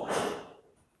console.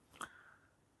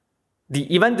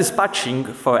 The event dispatching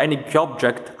for any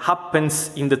qObject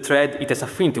happens in the thread it has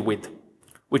affinity with,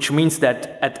 which means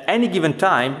that at any given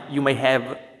time, you may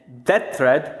have that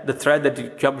thread, the thread that the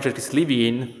qObject is living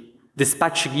in,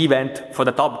 dispatching event for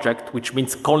that object, which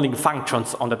means calling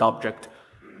functions on that object.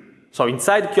 So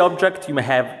inside qObject, you may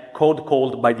have code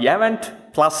called by the event,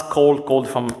 plus called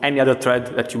from any other thread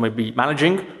that you may be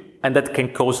managing, and that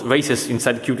can cause races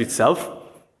inside Qt itself.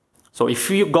 So if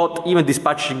you got event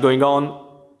dispatching going on,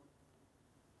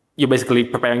 you're basically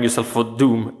preparing yourself for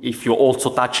doom if you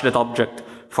also touch that object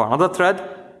for another thread.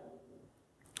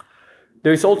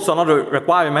 There is also another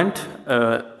requirement.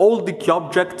 All the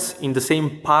qObjects in the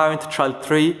same parent-child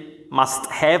tree must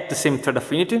have the same thread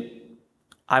affinity.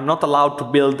 I'm not allowed to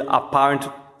build a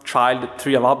parent-child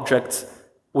tree of objects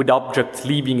with objects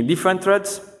living in different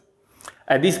threads.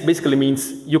 And this basically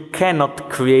means you cannot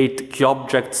create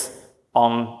qObjects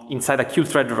inside a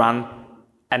qthread run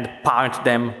and parent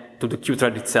them to the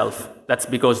qthread itself. That's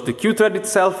because the qthread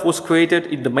itself was created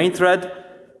in the main thread.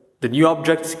 The new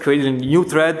objects created in the new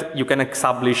thread, you can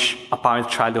establish a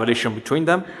parent-child relation between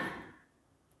them.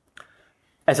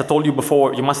 As I told you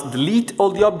before, you must delete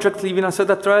all the objects living inside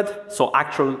that thread, so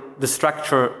actual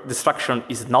destruction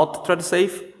is not thread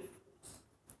safe.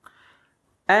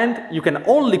 And you can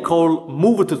only call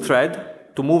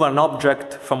move-to-thread to move an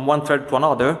object from one thread to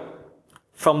another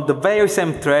from the very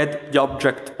same thread the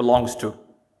object belongs to.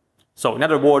 So in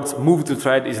other words,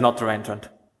 move-to-thread is not reentrant.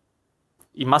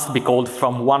 It must be called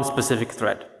from one specific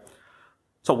thread.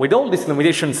 So with all these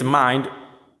limitations in mind,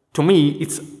 to me,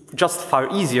 it's just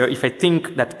far easier if I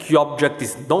think that qObject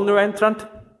is non-reentrant.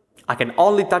 I can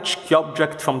only touch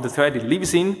qObject from the thread it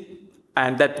lives in,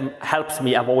 and that helps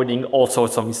me avoiding all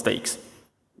sorts of mistakes.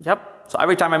 Yep. So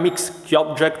every time I mix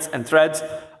qObjects and threads,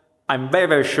 I'm very,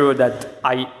 very sure that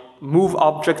I move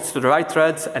objects to the right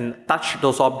threads and touch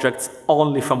those objects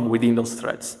only from within those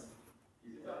threads.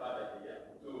 Is it a bad idea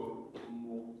to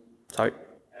move Sorry?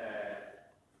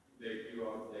 the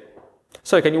qObject?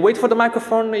 Sorry, can you wait for the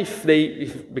microphone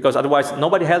because otherwise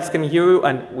nobody else can hear you,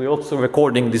 and we're also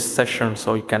recording this session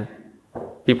so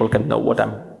people can know what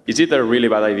I'm... Is it a really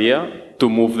bad idea to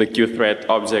move the qthread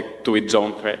object to its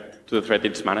own thread, to the thread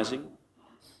it's managing?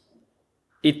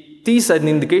 It is an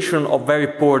indication of very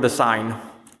poor design,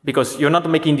 because you're not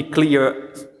making it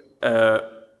clear,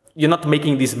 you're not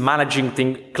making this managing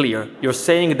thing clear. You're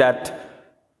saying that,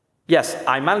 yes,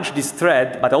 I manage this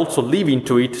thread, but I also live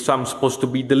into it, so I'm supposed to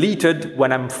be deleted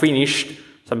when I'm finished.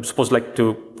 So I'm supposed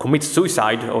to commit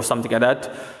suicide or something like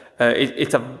that.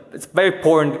 It's very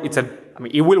poor.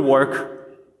 It will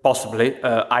work, possibly.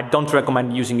 I don't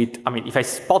recommend using it. I mean, if I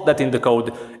spot that in the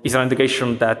code, it's an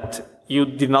indication that you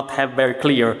did not have very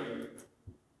clear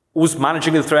who's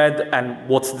managing the thread and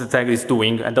what the thread is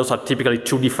doing, and those are typically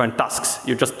two different tasks.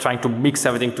 You're just trying to mix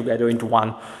everything together into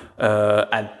one,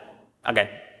 and again,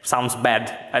 sounds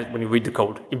bad when you read the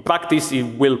code. In practice, it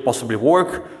will possibly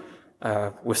work.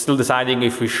 We're still deciding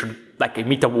if we should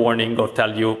emit a warning or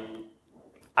tell you,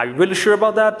 are you really sure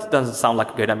about that? Doesn't sound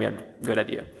like a good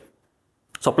idea.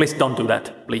 So please don't do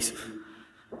that, please.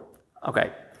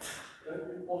 Okay.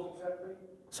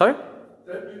 Sorry?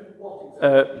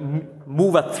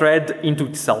 Move a thread into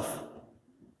itself.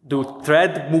 Do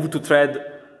thread, move to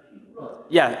thread.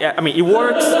 Yeah, I mean, it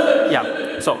works.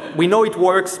 Yeah, so we know it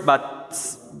works, but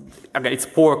again, it's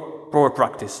poor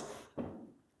practice.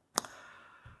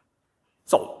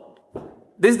 So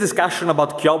this discussion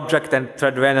about qObject and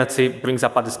thread reentrantcy brings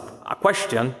up a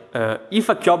question. If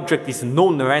a qObject is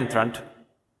non-reentrant,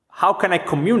 how can I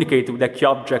communicate with a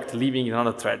qObject living in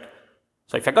another thread?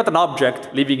 So if I got an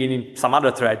object living in some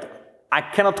other thread, I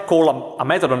cannot call a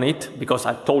method on it because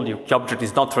I told you qObject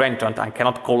is not reentrant. I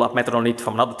cannot call a method on it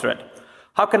from another thread.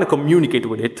 How can I communicate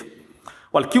with it?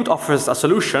 Well, Qt offers a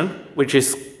solution which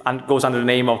goes under the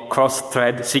name of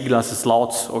cross-thread signal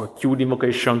slots or Qt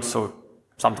invocations or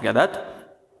something like that.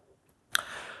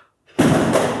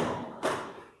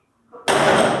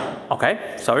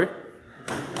 Okay, sorry.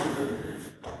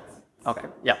 Okay,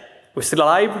 yeah, we're still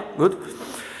alive. Good.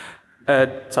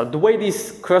 So the way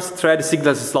this cross-thread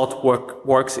signal slot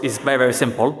works is very, very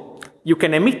simple. You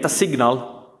can emit a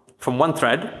signal from one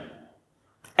thread,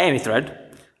 any thread,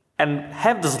 and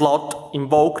have the slot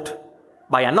invoked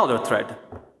by another thread.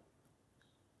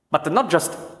 but not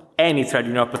just any thread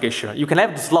in your application. You can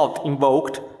have the slot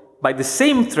invoked by the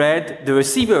same thread the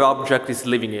receiver object is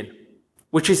living in,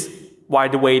 which is, by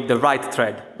the way, the right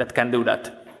thread that can do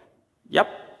that. Yep.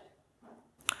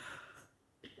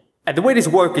 And the way this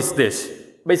works is this.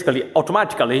 Basically,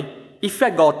 automatically, if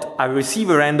I got a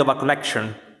receiver end of a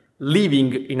connection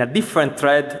living in a different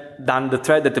thread than the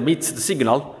thread that emits the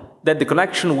signal, then the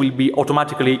connection will be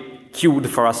automatically queued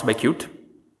for us by Qt.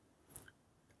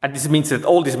 And this means that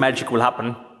all this magic will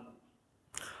happen.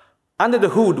 Under the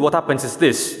hood, what happens is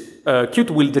this. Qt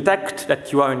will detect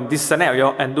that you are in this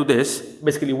scenario and do this.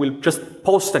 Basically, we'll just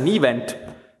post an event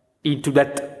into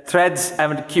that thread's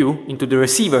event queue, into the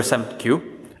receiver's event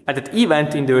queue. And that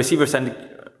event in the receiver's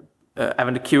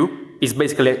event queue is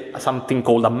basically something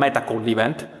called a meta call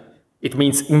event. It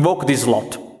means invoke this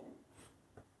slot.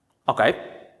 Okay.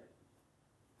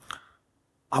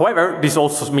 However, this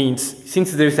also means,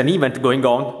 since there is an event going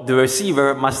on, the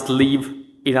receiver must live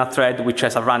in a thread which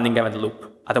has a running event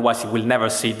loop. Otherwise, you will never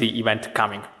see the event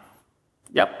coming.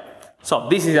 Yep. So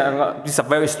this is a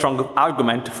very strong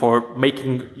argument for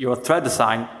making your thread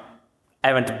design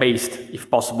event-based, if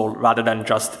possible, rather than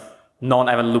just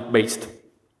non-event loop-based.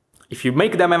 If you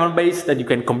make them event-based, then you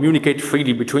can communicate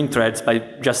freely between threads by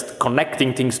just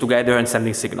connecting things together and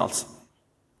sending signals.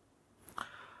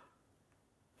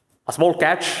 A small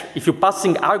catch, if you're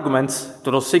passing arguments to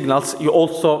those signals, you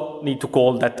also need to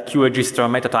call that qregister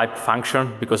metatype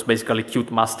function, because basically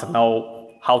Qt must know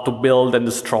how to build and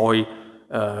destroy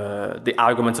the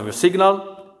arguments of your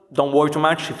signal. Don't worry too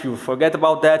much. If you forget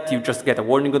about that, you just get a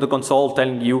warning on the console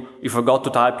telling you forgot to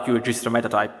type qregister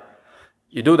metatype.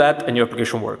 You do that and your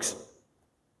application works.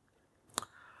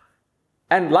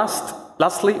 And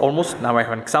lastly, almost, now I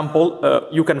have an example,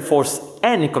 you can force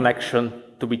any connection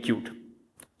to be queued.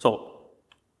 So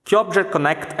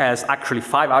qObject_connect has actually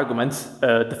 5 arguments.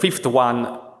 The 5th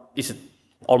one is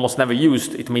almost never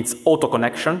used. It means auto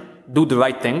connection, do the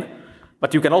right thing.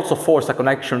 But you can also force a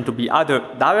connection to be either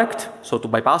direct, so to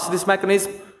bypass this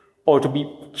mechanism, or to be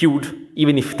queued,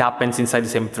 even if it happens inside the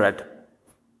same thread.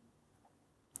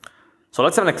 So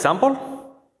let's have an example.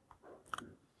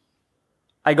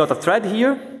 I got a thread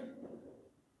here.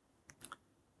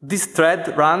 This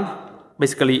thread run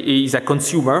basically is a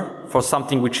consumer for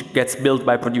something which gets built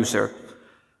by a producer.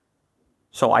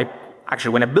 So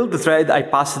when I build the thread, I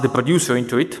pass the producer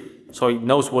into it, so it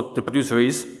knows what the producer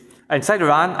is. Inside the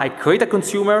run, I create a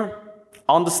consumer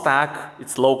on the stack.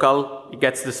 It's local. It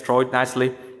gets destroyed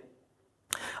nicely.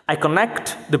 I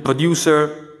connect the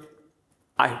producer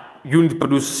unit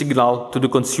produce signal to the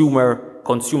consumer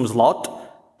consume slot,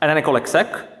 and then I call exec.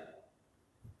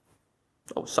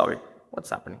 Oh, sorry. What's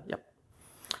happening?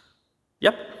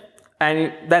 Yep.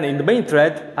 And then in the main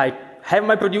thread, I have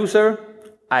my producer,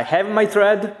 I have my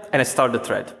thread, and I start the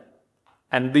thread.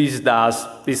 And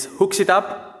this hooks it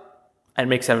up and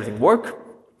makes everything work.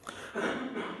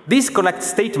 This connect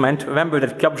statement, remember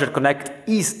that qObject_connect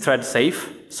is thread safe,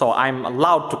 so I'm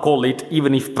allowed to call it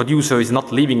even if producer is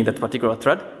not living in that particular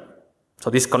thread.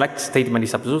 So this connect statement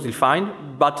is absolutely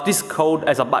fine, but this code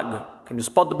has a bug. Can you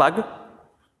spot the bug?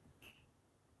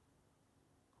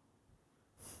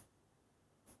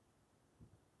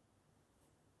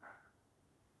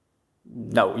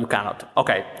 No, you cannot.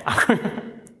 Okay.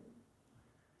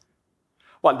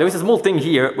 Well, there is a small thing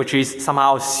here, which is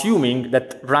somehow assuming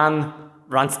that run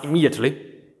runs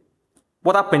immediately.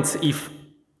 What happens if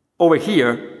over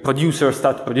here, producer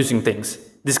starts producing things?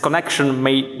 This connection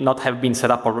may not have been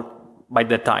set up by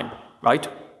that time, right?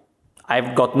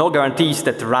 I've got no guarantees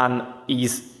that run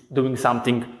is doing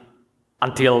something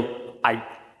until I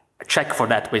check for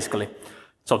that, basically.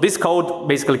 So this code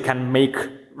basically can make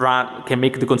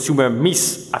the consumer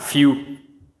miss a few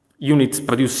units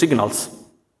produced signals.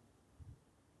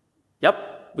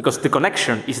 Yep, because the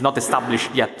connection is not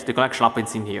established yet. The connection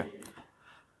happens in here.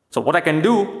 So what I can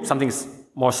do, something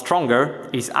more stronger,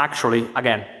 is actually,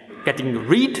 again, getting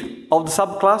rid of the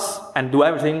subclass and do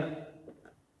everything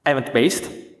event-based,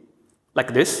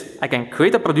 like this. I can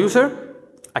create a producer,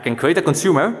 I can create a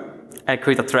consumer, and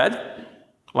create a thread,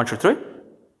 1, 2, 3.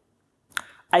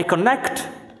 I connect,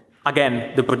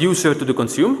 again, the producer to the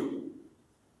consume.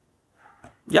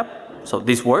 Yep, so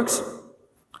this works.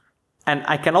 And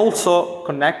I can also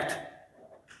connect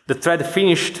the thread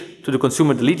finished to the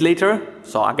consumer delete later.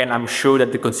 So again, I'm sure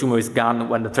that the consumer is gone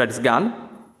when the thread is gone.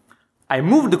 I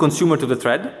move the consumer to the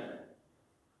thread.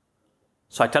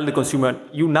 So I tell the consumer,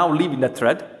 you now live in that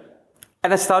thread.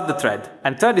 And I start the thread.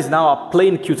 And thread is now a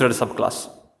plain qthread subclass.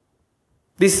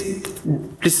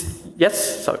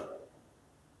 Yes, sorry.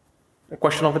 A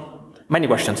question of it? Many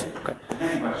questions. Okay.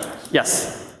 Many questions.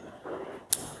 Yes.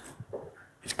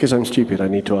 It's because I'm stupid, I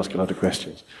need to ask a lot of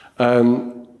questions.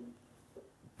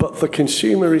 But the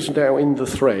consumer is now in the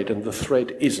thread and the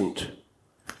thread isn't.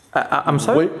 I'm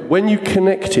sorry? When you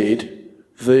connected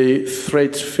the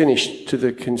threads finished to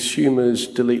the consumer's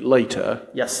delete later,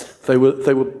 yes, they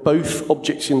were both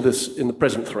objects in the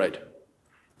present thread.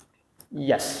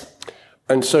 Yes.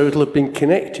 And so it'll have been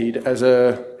connected as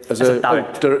a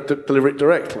deliver it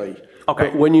directly. Okay.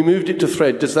 But when you moved it to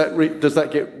thread, does that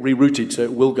get rerouted so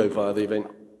it will go via the event?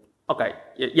 Okay.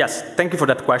 Yes. Thank you for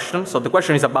that question. So the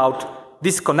question is about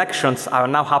these connections are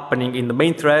now happening in the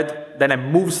main thread. Then I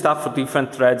move stuff to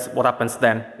different threads. What happens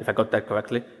then? If I got that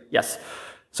correctly. Yes.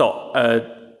 So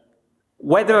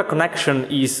whether a connection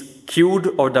is queued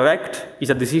or direct is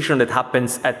a decision that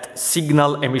happens at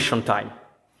signal emission time.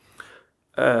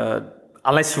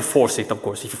 Unless you force it, of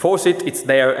course. If you force it, it's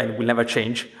there and will never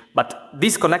change. But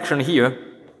this connection here,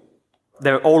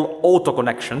 they're all auto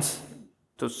connections,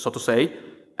 so to say.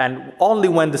 And only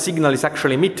when the signal is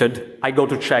actually emitted, I go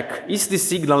to check, is this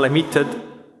signal emitted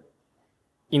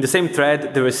in the same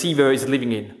thread the receiver is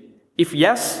living in? If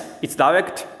yes, it's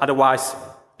direct, otherwise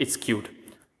it's queued.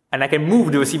 And I can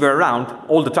move the receiver around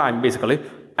all the time, basically,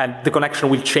 and the connection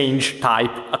will change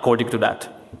type according to that.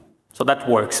 So that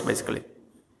works, basically.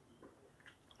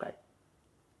 Okay.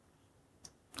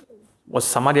 Was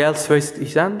somebody else raised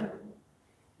his hand?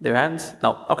 Their hands?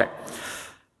 No, okay.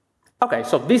 Okay,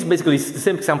 so this basically is the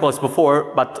same example as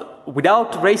before, but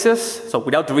without races, so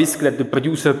without the risk that the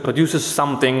producer produces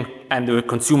something and the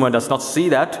consumer does not see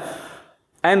that,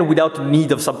 and without the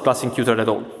need of subclassing qthread at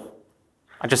all.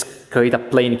 I just create a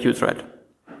plain qthread.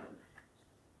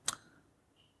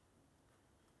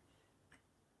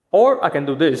 Or I can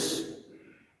do this.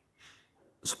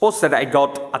 Suppose that I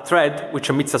got a thread which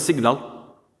emits a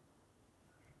signal.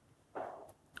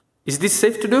 Is this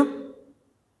safe to do?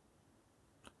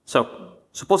 So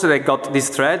suppose that I got this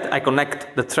thread, I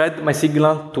connect the thread, my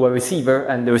signal, to a receiver,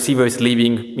 and the receiver is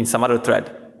living in some other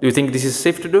thread. Do you think this is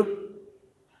safe to do?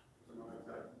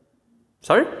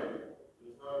 Sorry?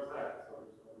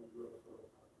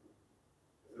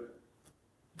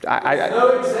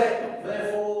 No exec,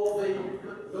 therefore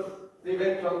the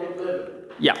event can't get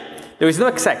delivered. Yeah, there is no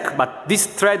exec, but this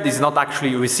thread is not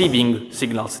actually receiving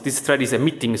signals. This thread is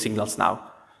emitting signals now.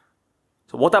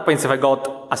 So what happens if I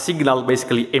got a signal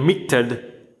basically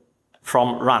emitted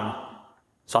from run?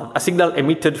 So a signal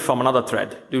emitted from another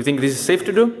thread. Do you think this is safe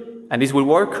to do? And this will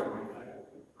work?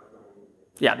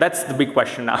 Yeah, that's the big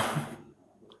question now.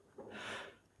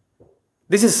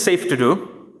 This is safe to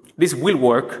do. This will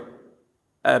work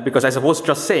because as I was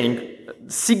just saying,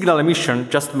 signal emission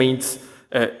just means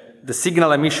the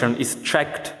signal emission is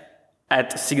checked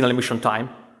at signal emission time.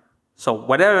 So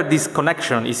whether this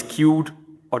connection is queued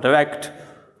or direct,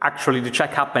 actually the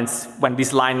check happens when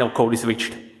this line of code is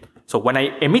reached. So when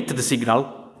I emit the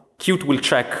signal, Qt will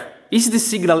check, is this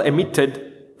signal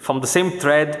emitted from the same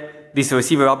thread this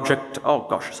receiver object,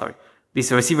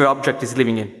 this receiver object is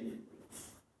living in?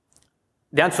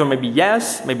 The answer may be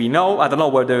yes, maybe no, I don't know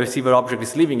where the receiver object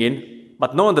is living in,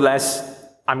 but nonetheless,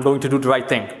 I'm going to do the right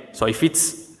thing. So if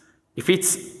it's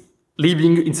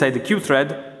living inside the Q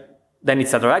thread, then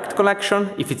it's a direct connection.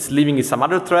 If it's living in some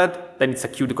other thread, then it's a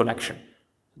queued connection.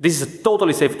 This is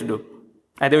totally safe to do.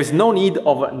 And there is no need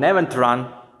of an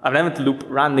event loop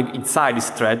running inside this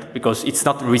thread because it's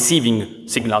not receiving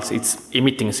signals, it's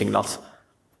emitting signals.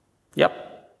 Yep.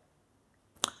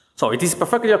 So it is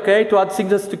perfectly okay to add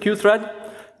signals to Q thread.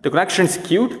 The connection is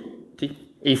queued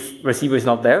if receiver is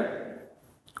not there.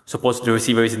 Suppose the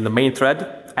receiver is in the main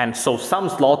thread, and so some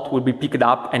slot will be picked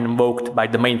up and invoked by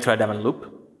the main thread event loop.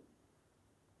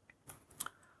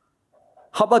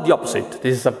 How about the opposite?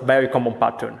 This is a very common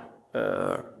pattern.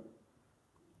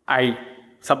 I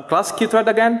subclass qthread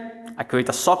again, I create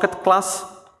a socket class,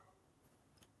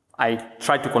 I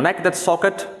try to connect that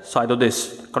socket, so I do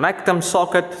this, connect them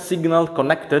socket signal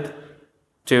connected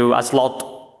to a slot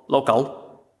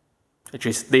local, which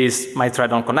is this my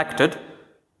thread unconnected.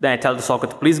 Then I tell the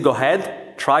socket, please go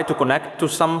ahead, try to connect to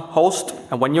some host,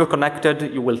 and when you're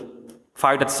connected, you will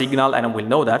fire that signal and I will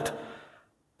know that.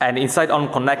 And inside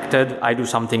unconnected, I do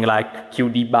something like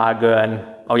qdebug and,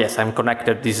 oh yes, I'm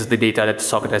connected, this is the data that the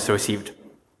socket has received.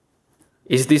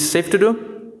 Is this safe to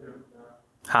do?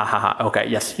 Okay,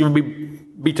 yes, you'll be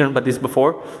beaten by this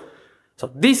before. So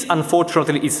this,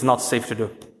 unfortunately, is not safe to do.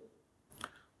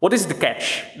 What is the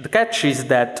catch? The catch is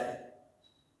that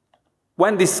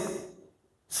when this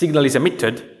signal is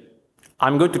emitted,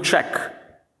 I'm going to check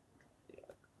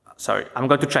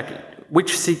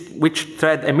which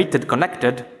thread emitted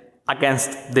connected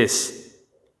against this,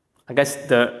 against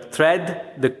the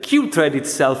thread the Q thread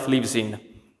itself lives in.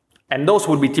 And those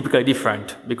will be typically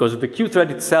different, because the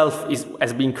qthread itself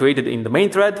has been created in the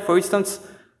main thread, for instance.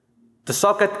 The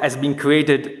socket has been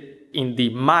created in the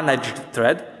managed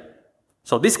thread.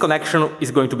 So this connection is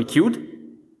going to be queued.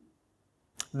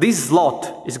 This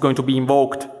slot is going to be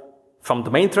invoked from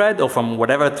the main thread or from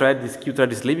whatever thread this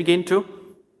qthread is living into.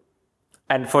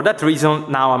 And for that reason,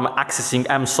 now I'm accessing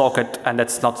msocket, and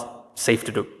that's not safe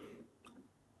to do.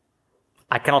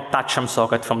 I cannot touch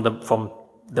msocket from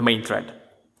the main thread.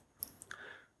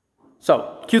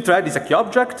 So qthread is a key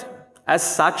object. As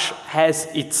such, has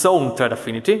its own thread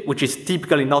affinity, which is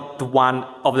typically not the one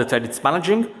of the thread it's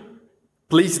managing.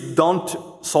 Please don't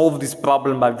solve this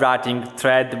problem by writing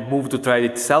thread move to thread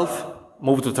itself,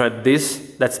 move to thread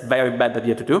this. That's a very bad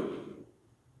idea to do.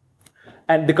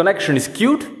 And the connection is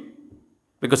queued,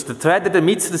 because the thread that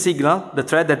emits the signal, the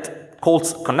thread that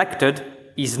calls connected,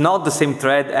 is not the same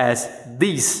thread as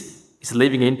this is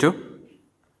living into.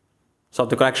 So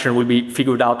the connection will be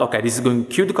figured out, okay, this is going to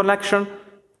queue the connection,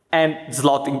 and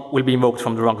slot will be invoked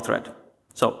from the wrong thread.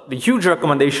 So the huge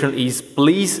recommendation is,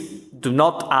 please do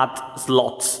not add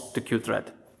slots to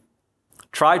qthread.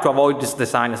 Try to avoid this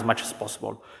design as much as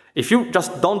possible. If you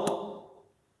just don't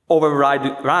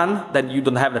override run, then you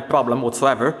don't have that problem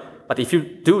whatsoever. But if you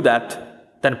do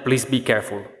that, then please be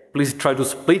careful. Please try to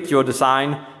split your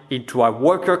design into a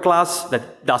worker class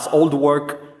that does all the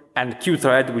work, and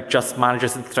qthread, which just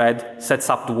manages the thread, sets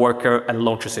up the worker, and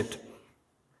launches it.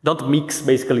 Don't mix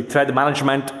basically thread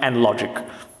management and logic.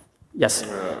 Yes?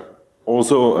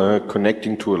 Also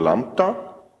connecting to a lambda?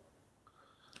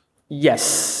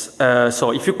 Yes.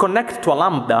 So if you connect to a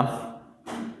lambda,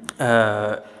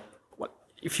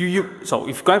 if you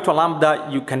connect to a lambda,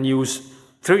 you can use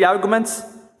 3 arguments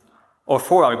or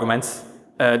 4 arguments.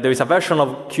 There is a version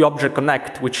of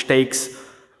qObjectConnect which takes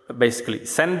basically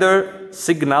sender,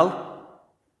 signal,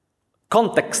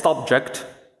 context object,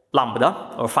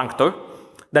 lambda or functor.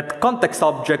 That context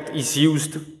object is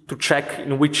used to check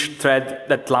in which thread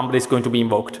that lambda is going to be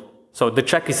invoked. So the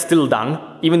check is still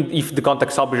done, even if the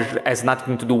context object has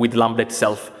nothing to do with lambda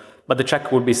itself, but the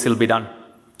check will still be done.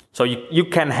 So you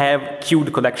can have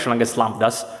queued connection against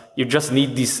lambdas. You just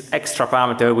need this extra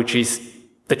parameter, which is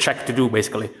the check to do,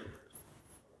 basically.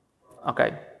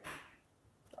 Okay.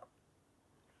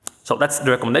 So that's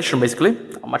the recommendation, basically.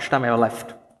 How much time have I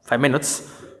left? 5 minutes?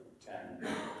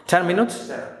 10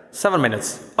 minutes? 7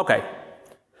 minutes. Okay.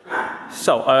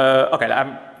 So, okay,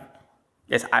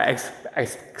 yes, I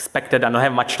expected I don't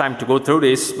have much time to go through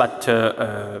this, but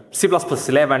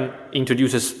C++11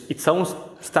 introduces its own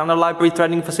standard library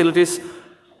threading facilities.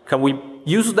 Can we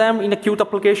use them in a Qt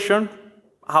application?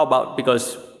 How about,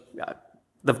 because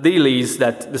the deal is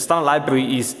that the standard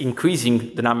library is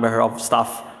increasing the number of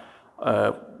stuff,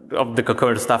 of the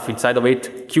concurrent stuff inside of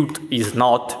it. Qt is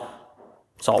not.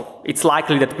 So it's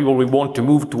likely that people will want to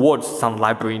move towards standard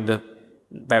library in the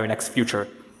very next future.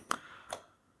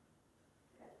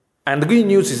 And the good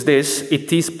news is this: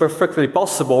 it is perfectly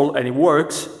possible, and it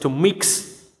works, to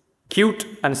mix Qt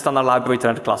and standard library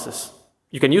thread classes.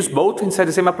 You can use both inside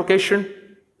the same application.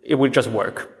 It will just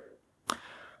work.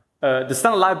 The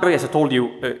standard library, as I told you,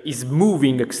 is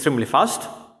moving extremely fast.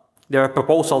 There are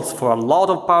proposals for a lot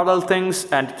of parallel things,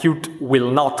 and Qt will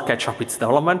not catch up its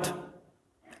development.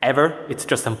 Ever. It's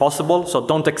just impossible. So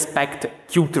don't expect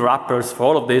Qt wrappers for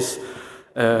all of this.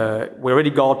 We already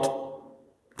got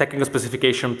technical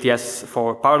specification TS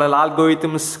for parallel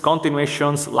algorithms,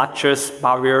 continuations, latches,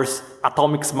 barriers,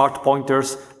 atomic smart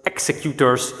pointers,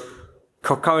 executors,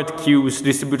 concurrent queues,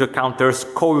 distributor counters,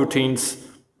 coroutines,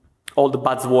 all the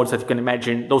buzzwords that you can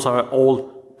imagine. Those are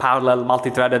all parallel,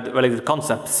 multi-threaded related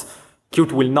concepts.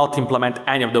 Qt will not implement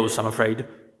any of those, I'm afraid.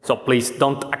 So please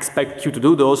don't expect Qt to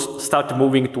do those. Start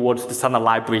moving towards the standard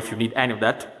library if you need any of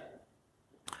that.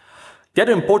 The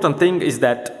other important thing is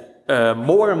that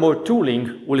more and more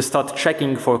tooling will start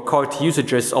checking for correct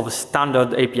usages of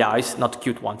standard APIs, not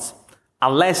Qt ones,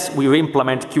 unless we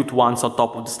re-implement Qt ones on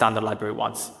top of the standard library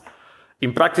ones.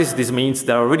 In practice, this means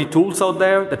there are already tools out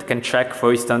there that can check,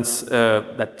 for instance,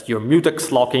 that your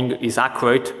mutex locking is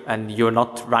accurate and you're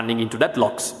not running into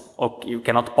deadlocks, or you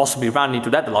cannot possibly run into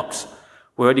deadlocks.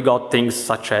 We already got things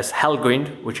such as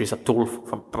Helgrind, which is a tool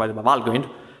provided by Valgrind,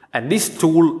 and this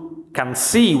tool can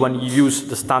see when you use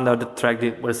the standard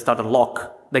thread with standard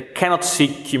lock. They cannot see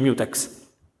qmutex.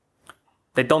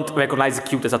 They don't recognize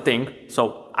Qt as a thing.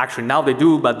 So actually now they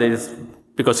do, but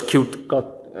because Qt got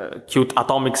Qt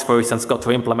atomics, for instance, got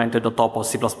re-implemented on top of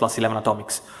C++11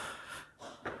 atomics.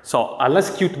 So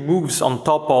unless Qt moves on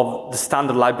top of the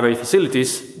standard library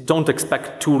facilities, don't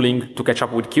expect tooling to catch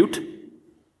up with Qt.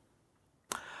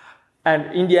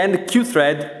 And in the end,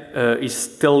 qthread is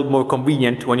still more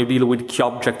convenient when you deal with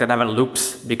qObject and event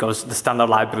loops, because the standard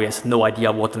library has no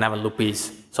idea what an event loop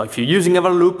is. So if you're using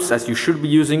event loops, as you should be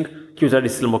using, qthread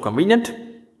is still more convenient.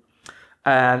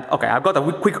 And okay, I've got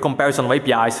a quick comparison of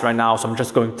APIs right now, so I'm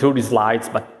just going through these slides,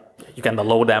 but you can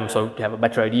download them so you have a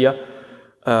better idea.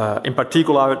 In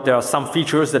particular, there are some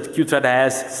features that qthread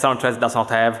has, standard thread does not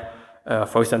have.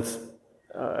 For instance,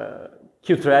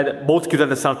 qthread, both qthread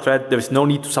and standard thread, there is no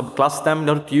need to subclass them in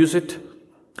order to use it.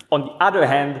 On the other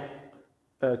hand,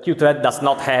 qthread does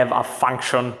not have a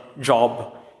function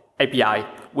job API.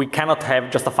 We cannot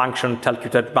have just a function tell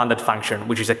qthread run that function,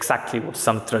 which is exactly what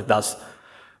standard thread does.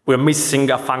 We're missing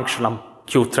a function on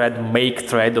qthread make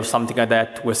thread or something like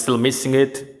that. We're still missing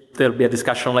it. There'll be a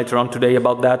discussion later on today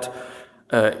about that.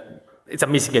 It's a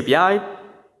missing API.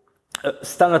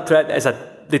 Standard thread has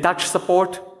a detach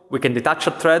support. We can detach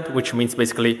a thread, which means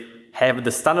basically have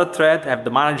the standard thread, have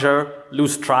the manager,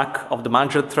 lose track of the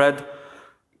manager thread.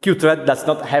 qthread does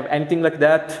not have anything like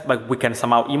that, but we can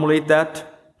somehow emulate that.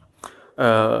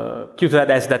 qthread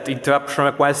has that interruption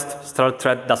request. Standard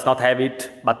thread does not have it,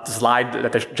 but the slide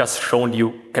that I just shown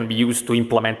you can be used to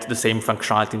implement the same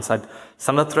functionality inside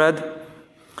standard thread.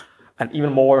 And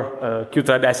even more,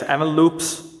 qthread has event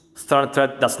loops. Standard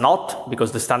thread does not,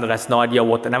 because the standard has no idea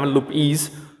what an event loop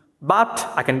is.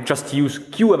 But I can just use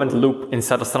qEvent loop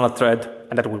instead of standard thread,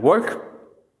 and that will work.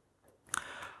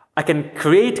 I can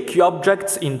create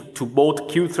qObjects into both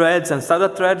qthreads and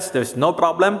standard threads. There's no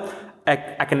problem.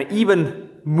 I can even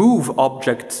move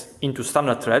objects into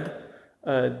standard thread.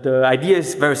 The idea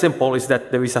is very simple, is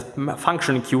that there is a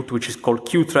function in Qt which is called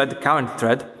qthread current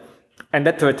thread, and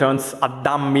that returns a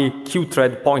dummy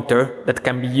qthread pointer that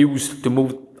can be used to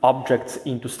move objects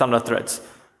into standard threads.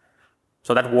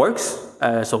 So that works.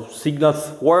 So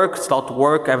signals work, slot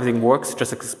work, everything works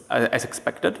just as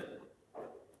expected.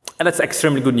 And that's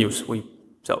extremely good news.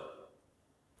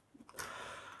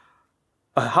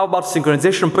 How about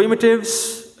synchronization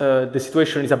primitives? The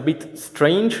situation is a bit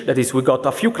strange. That is, we got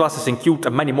a few classes in Qt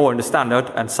and many more in the standard,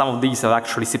 and some of these are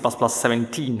actually C++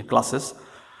 17 classes.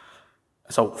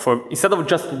 So instead of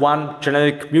just one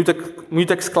generic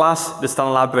mutex class, the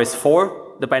standard library is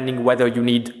 4, depending whether you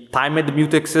need timed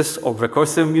mutexes or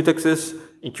recursive mutexes.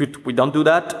 In Qt, we don't do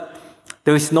that.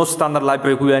 There is no standard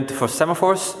library equivalent for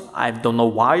semaphores. I don't know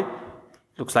why.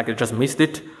 Looks like I just missed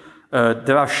it.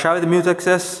 There are shared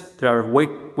mutexes. There are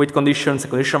wait conditions and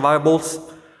condition variables.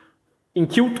 In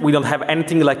Qt, we don't have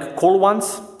anything like call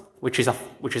once, which is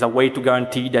a way to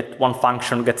guarantee that one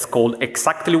function gets called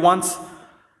exactly once.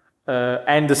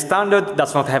 And the standard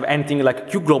does not have anything like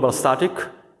qglobal static,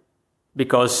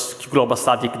 because qglobal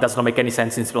static does not make any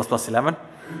sense in C++ 11.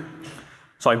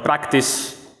 So in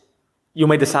practice, you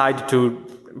may decide to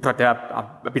put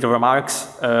a bit of remarks.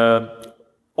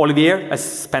 Olivier has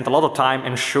spent a lot of time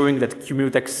ensuring that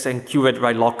qmutex and qread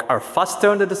write lock are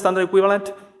faster than the standard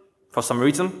equivalent for some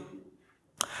reason.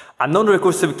 A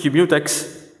non-recursive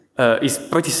qmutex is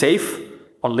pretty safe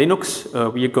on Linux.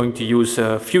 We are going to use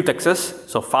futexes,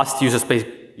 so fast user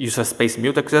space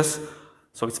mutexes.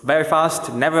 So it's very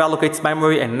fast, never allocates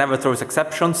memory, and never throws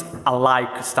exceptions,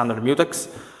 unlike standard mutex.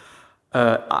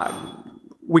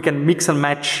 We can mix and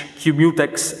match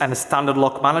qmutex and standard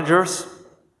lock managers,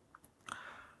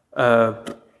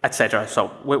 etc.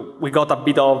 So we got a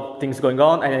bit of things going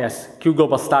on, and yes,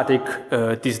 qglobal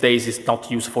static these days is not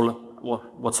useful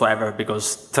whatsoever,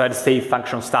 because thread-safe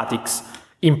function statics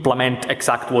implement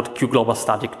exactly what qglobal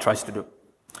static tries to do.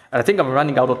 And I think I'm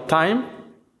running out of time.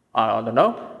 I don't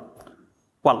know.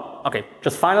 Well, okay,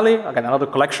 just finally, again, another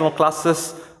collection of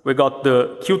classes. We got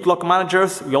the Qt lock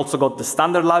managers. We also got the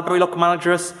standard library lock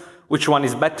managers. Which one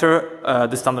is better?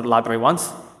 The standard library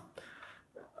ones.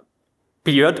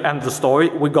 Period. End the story.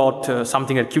 We got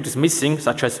something that Qt is missing,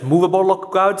 such as movable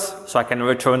lock guards. So I can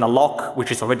return a lock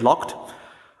which is already locked.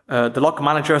 The lock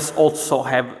managers also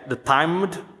have the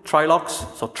timed try locks.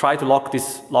 So try to lock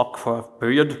this lock for a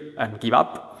period and give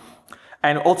up.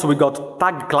 And also we got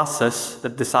tag classes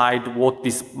that decide what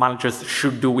these managers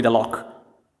should do with a lock.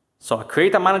 So I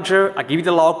create a manager, I give it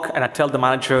a lock, and I tell the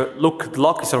manager, look, the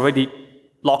lock is already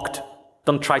locked.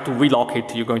 Don't try to relock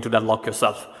it, you're going to deadlock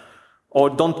yourself. Or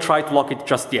don't try to lock it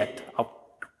just yet.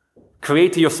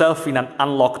 Create yourself in an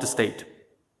unlocked state.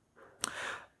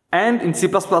 And in C++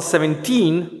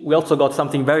 17, we also got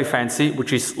something very fancy,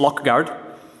 which is lockguard,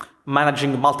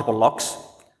 managing multiple locks.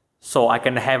 So I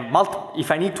can have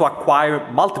if I need to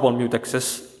acquire multiple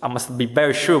mutexes, I must be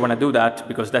very sure when I do that,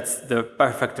 because that's the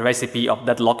perfect recipe of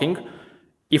deadlocking.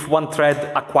 If one thread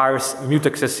acquires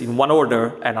mutexes in one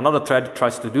order and another thread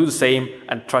tries to do the same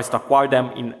and tries to acquire them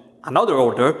in another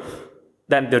order,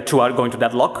 then the two are going to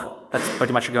deadlock. That's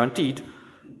pretty much guaranteed.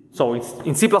 So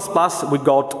in C++, we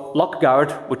got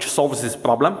lockguard, which solves this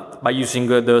problem by using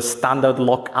the standard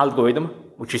lock algorithm,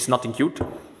 which is not in Qt.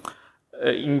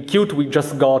 In Qt, we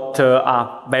just got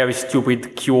a very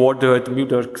stupid qordered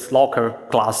mutex locker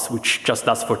class, which just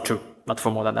does for 2, not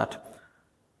for more than that.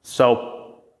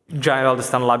 So in general, the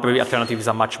standard library alternatives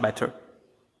are much better.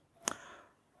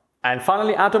 And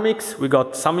finally, atomics, we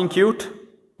got some in Qt.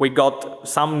 We got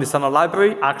some in the standard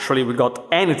library. Actually, we got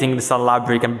anything in the standard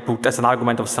library can be put as an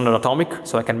argument of standard atomic,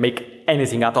 so I can make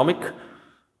anything atomic.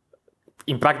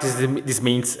 In practice, this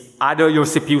means either your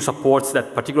CPU supports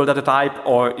that particular data type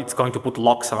or it's going to put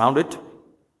locks around it.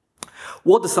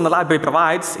 What the standard library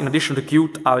provides, in addition to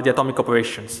Qt, are the atomic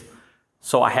operations.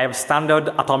 So I have standard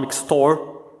atomic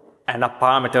store and a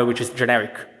parameter which is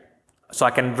generic. So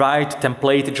I can write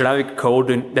template generic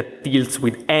code that deals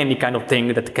with any kind of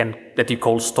thing that you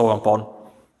call store upon.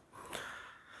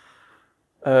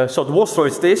 So the war story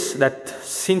is this, that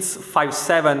since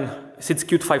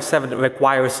Qt 5.7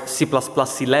 requires C++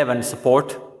 11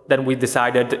 support, then we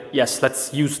decided, yes,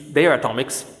 let's use their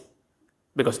atomics,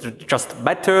 because they're just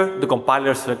better, the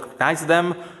compilers recognize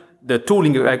them, the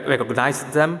tooling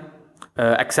recognizes them,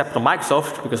 except for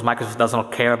Microsoft, because Microsoft does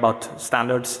not care about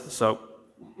standards, so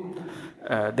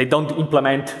they don't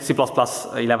implement C++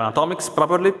 11 atomics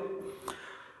properly.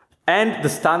 And the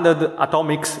standard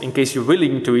atomics, in case you're really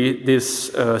into it,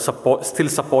 still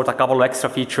support a couple of extra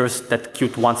features that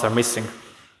Qt ones are missing.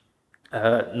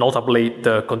 Notably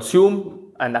the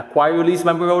consume and acquire release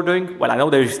memory ordering. Well, I know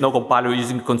there is no compiler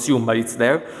using consume, but it's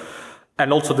there.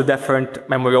 And also the different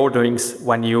memory orderings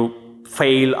when you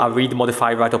fail a read,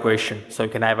 modify, write operation. So you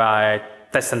can have a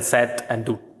test and set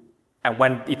and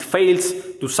when it fails,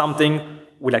 do something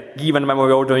with a given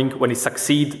memory ordering. When it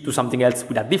succeeds, do something else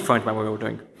with a different memory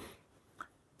ordering.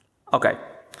 Okay,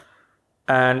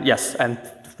 and yes, and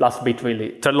last bit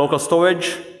really, thread local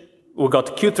storage. We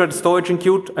got qthread storage in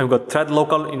Qt, and we got thread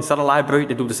local in standard library.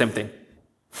 They do the same thing.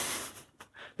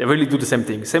 They really do the same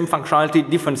thing. Same functionality,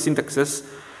 different syntaxes.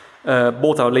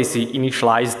 Both are lazy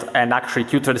initialized, and actually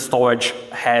qthread storage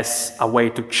has a way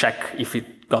to check if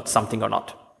it got something or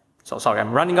not. So sorry,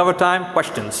 I'm running over time.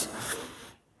 Questions?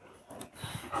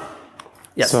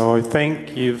 Yes. So I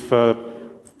think you've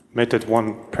made it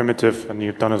one primitive, and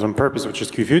you've done it on purpose, which is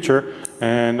qfuture.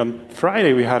 And on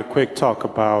Friday, we had a quick talk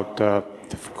about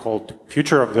called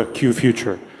future of the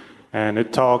qfuture. And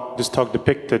this talk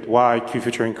depicted why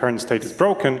qfuture in current state is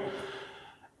broken,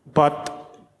 but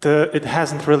it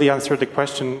hasn't really answered the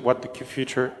question what the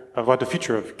future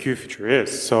of qfuture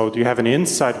is. So do you have any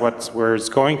insight where it's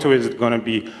going to? Is it going to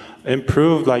be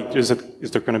improved? Like, is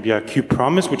there going to be a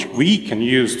qpromise which we can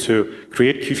use to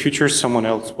create qfuture? Someone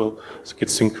else will get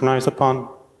synchronized upon.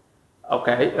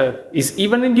 Okay, is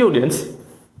even in the audience?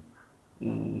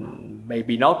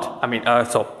 Maybe not. I mean,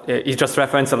 he just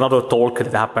referenced another talk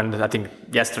that happened, I think,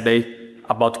 yesterday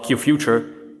about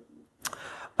qfuture.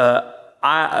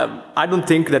 I don't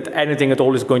think that anything at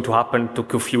all is going to happen to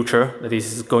qfuture, that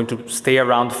is going to stay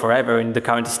around forever in the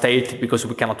current state because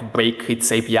we cannot break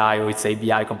its API or its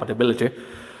ABI compatibility.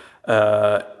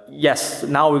 Yes,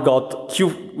 now we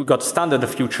got standard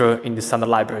future in the standard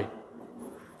library.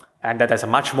 And that has a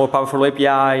much more powerful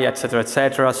API, etc.,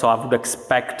 etc. So I would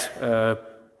expect,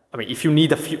 if you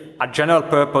need a general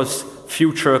purpose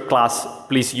future class,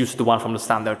 please use the one from the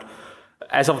standard.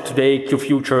 As of today,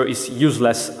 qfuture is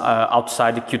useless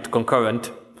outside the Qt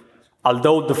concurrent.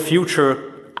 Although the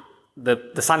future,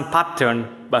 the sign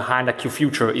pattern behind a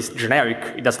qfuture is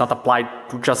generic, it does not apply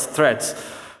to just threads.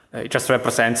 It just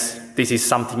represents this is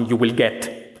something you will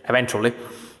get eventually.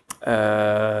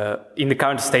 In the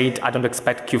current state, I don't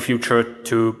expect qfuture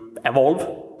to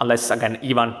evolve unless, again,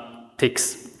 Ivan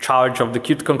takes charge of the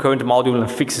Qt concurrent module and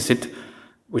fixes it,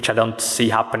 which I don't see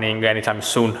happening anytime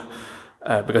soon.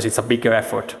 Because it's a bigger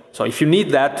effort. So if you need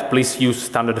that, please use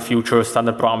standard future,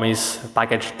 standard promise,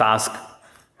 package task,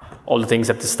 all the things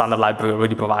that the standard library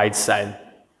already provides, and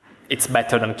it's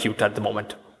better than Qt at the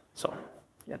moment. So,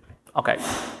 yeah. Okay.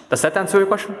 Does that answer your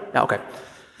question? Yeah, okay.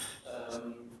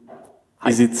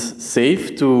 Is it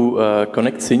safe to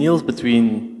connect signals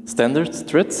between standard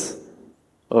threads?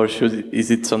 Or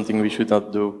is it something we should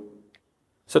not do?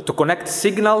 So to connect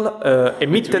signal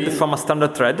emitted from a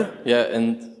standard thread? Yeah,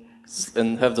 and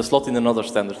have the slot in another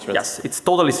standard thread. Yes, it's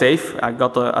totally safe. I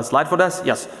got a slide for this.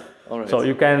 Yes. All right. So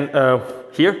you can,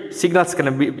 here, signals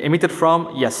can be emitted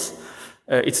from. Yes.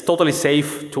 It's totally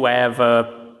safe to have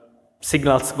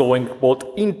signals going both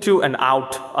into and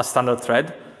out a standard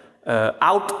thread.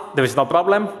 Out, there is no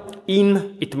problem.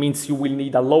 In, it means you will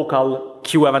need a local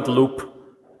Q event loop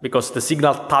because the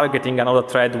signal targeting another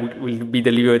thread will be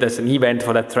delivered as an event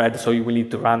for that thread, so you will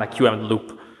need to run a Q event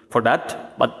loop for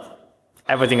that, but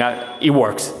everything, it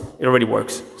works. It already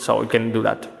works, so you can do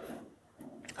that.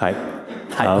 Hi.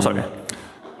 Hi, sorry.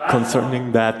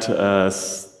 Concerning that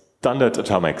standard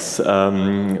atomics,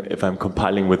 if I'm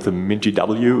compiling with the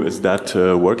MintGW, is that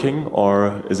working,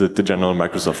 or is it the general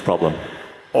Microsoft problem?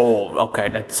 Oh, okay,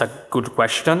 that's a good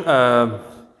question.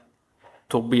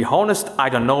 To be honest, I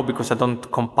don't know, because I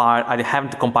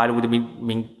haven't compiled with the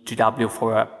MintGW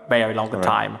for a very long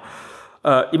time.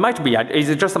 It might be.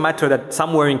 It's just a matter that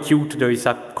somewhere in Qt there is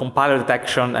a compiler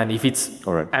detection, and if it's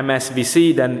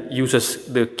MSVC, then uses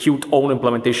the Qt own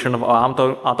implementation of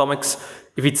atomics.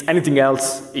 If it's anything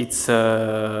else, it's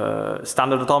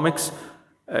standard atomics.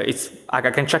 I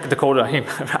can check the code.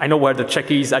 I know where the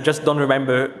check is. I just don't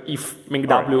remember if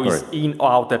MintGW is in or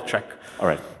out that check. All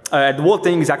right. The whole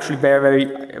thing is actually very,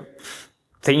 very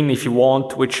thin, if you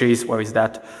want, which is, where is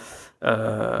that?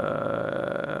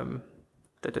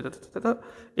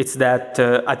 It's that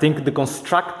I think the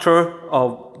constructor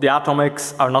of the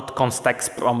atomics are not constex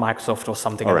from Microsoft or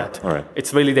something like that. All right.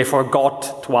 It's really they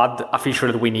forgot to add a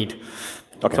feature that we need.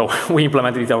 Okay. So we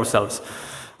implemented it ourselves.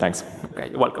 Thanks. Okay,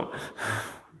 you're welcome.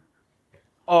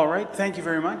 All right, thank you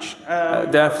very much.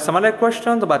 There are some other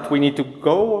questions, but we need to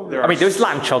go. There's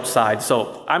lunch outside,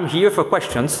 so I'm here for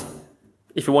questions.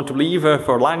 If you want to leave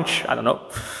for lunch, I don't know.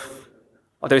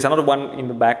 Oh, there is another one in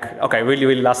the back. Okay,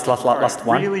 really last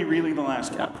one. Really the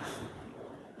last one.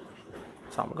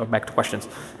 So I'm going back to questions.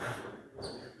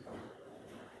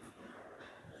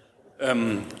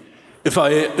 If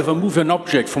I move an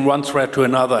object from one thread to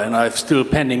another and I have still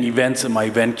pending events in my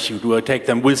event queue, do I take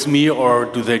them with me, or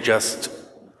do they just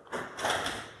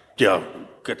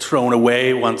get thrown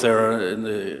away once they're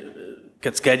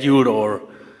get scheduled, or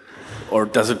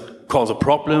does it cause a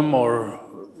problem, or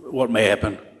what may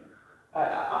happen?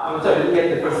 I'm sorry, I didn't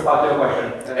get the first part of your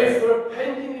question. If there are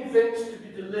pending events to be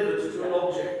delivered to an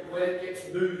object when it gets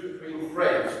moved between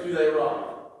threads, do they run?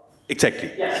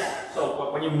 Exactly. Yes.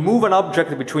 So when you move an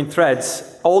object between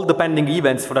threads, all the pending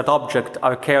events for that object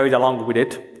are carried along with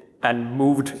it and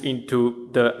moved into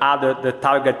the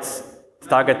target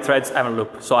thread's event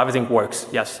loop. So everything works.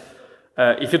 Yes.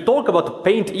 If you talk about the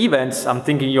paint events, I'm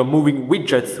thinking you're moving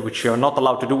widgets, which you're not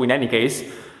allowed to do in any case.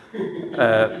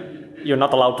 You're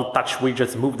not allowed to touch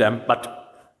widgets and move them. But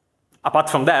apart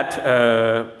from that,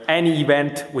 any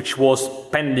event which was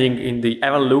pending in the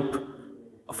event loop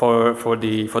for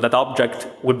that object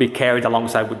would be carried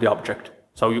alongside with the object.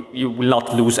 So you will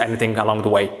not lose anything along the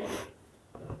way.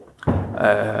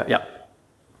 Yeah.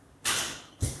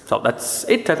 So that's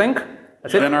it, I think.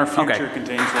 That's it. Then our future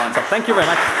contains lunch. So thank you very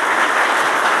much.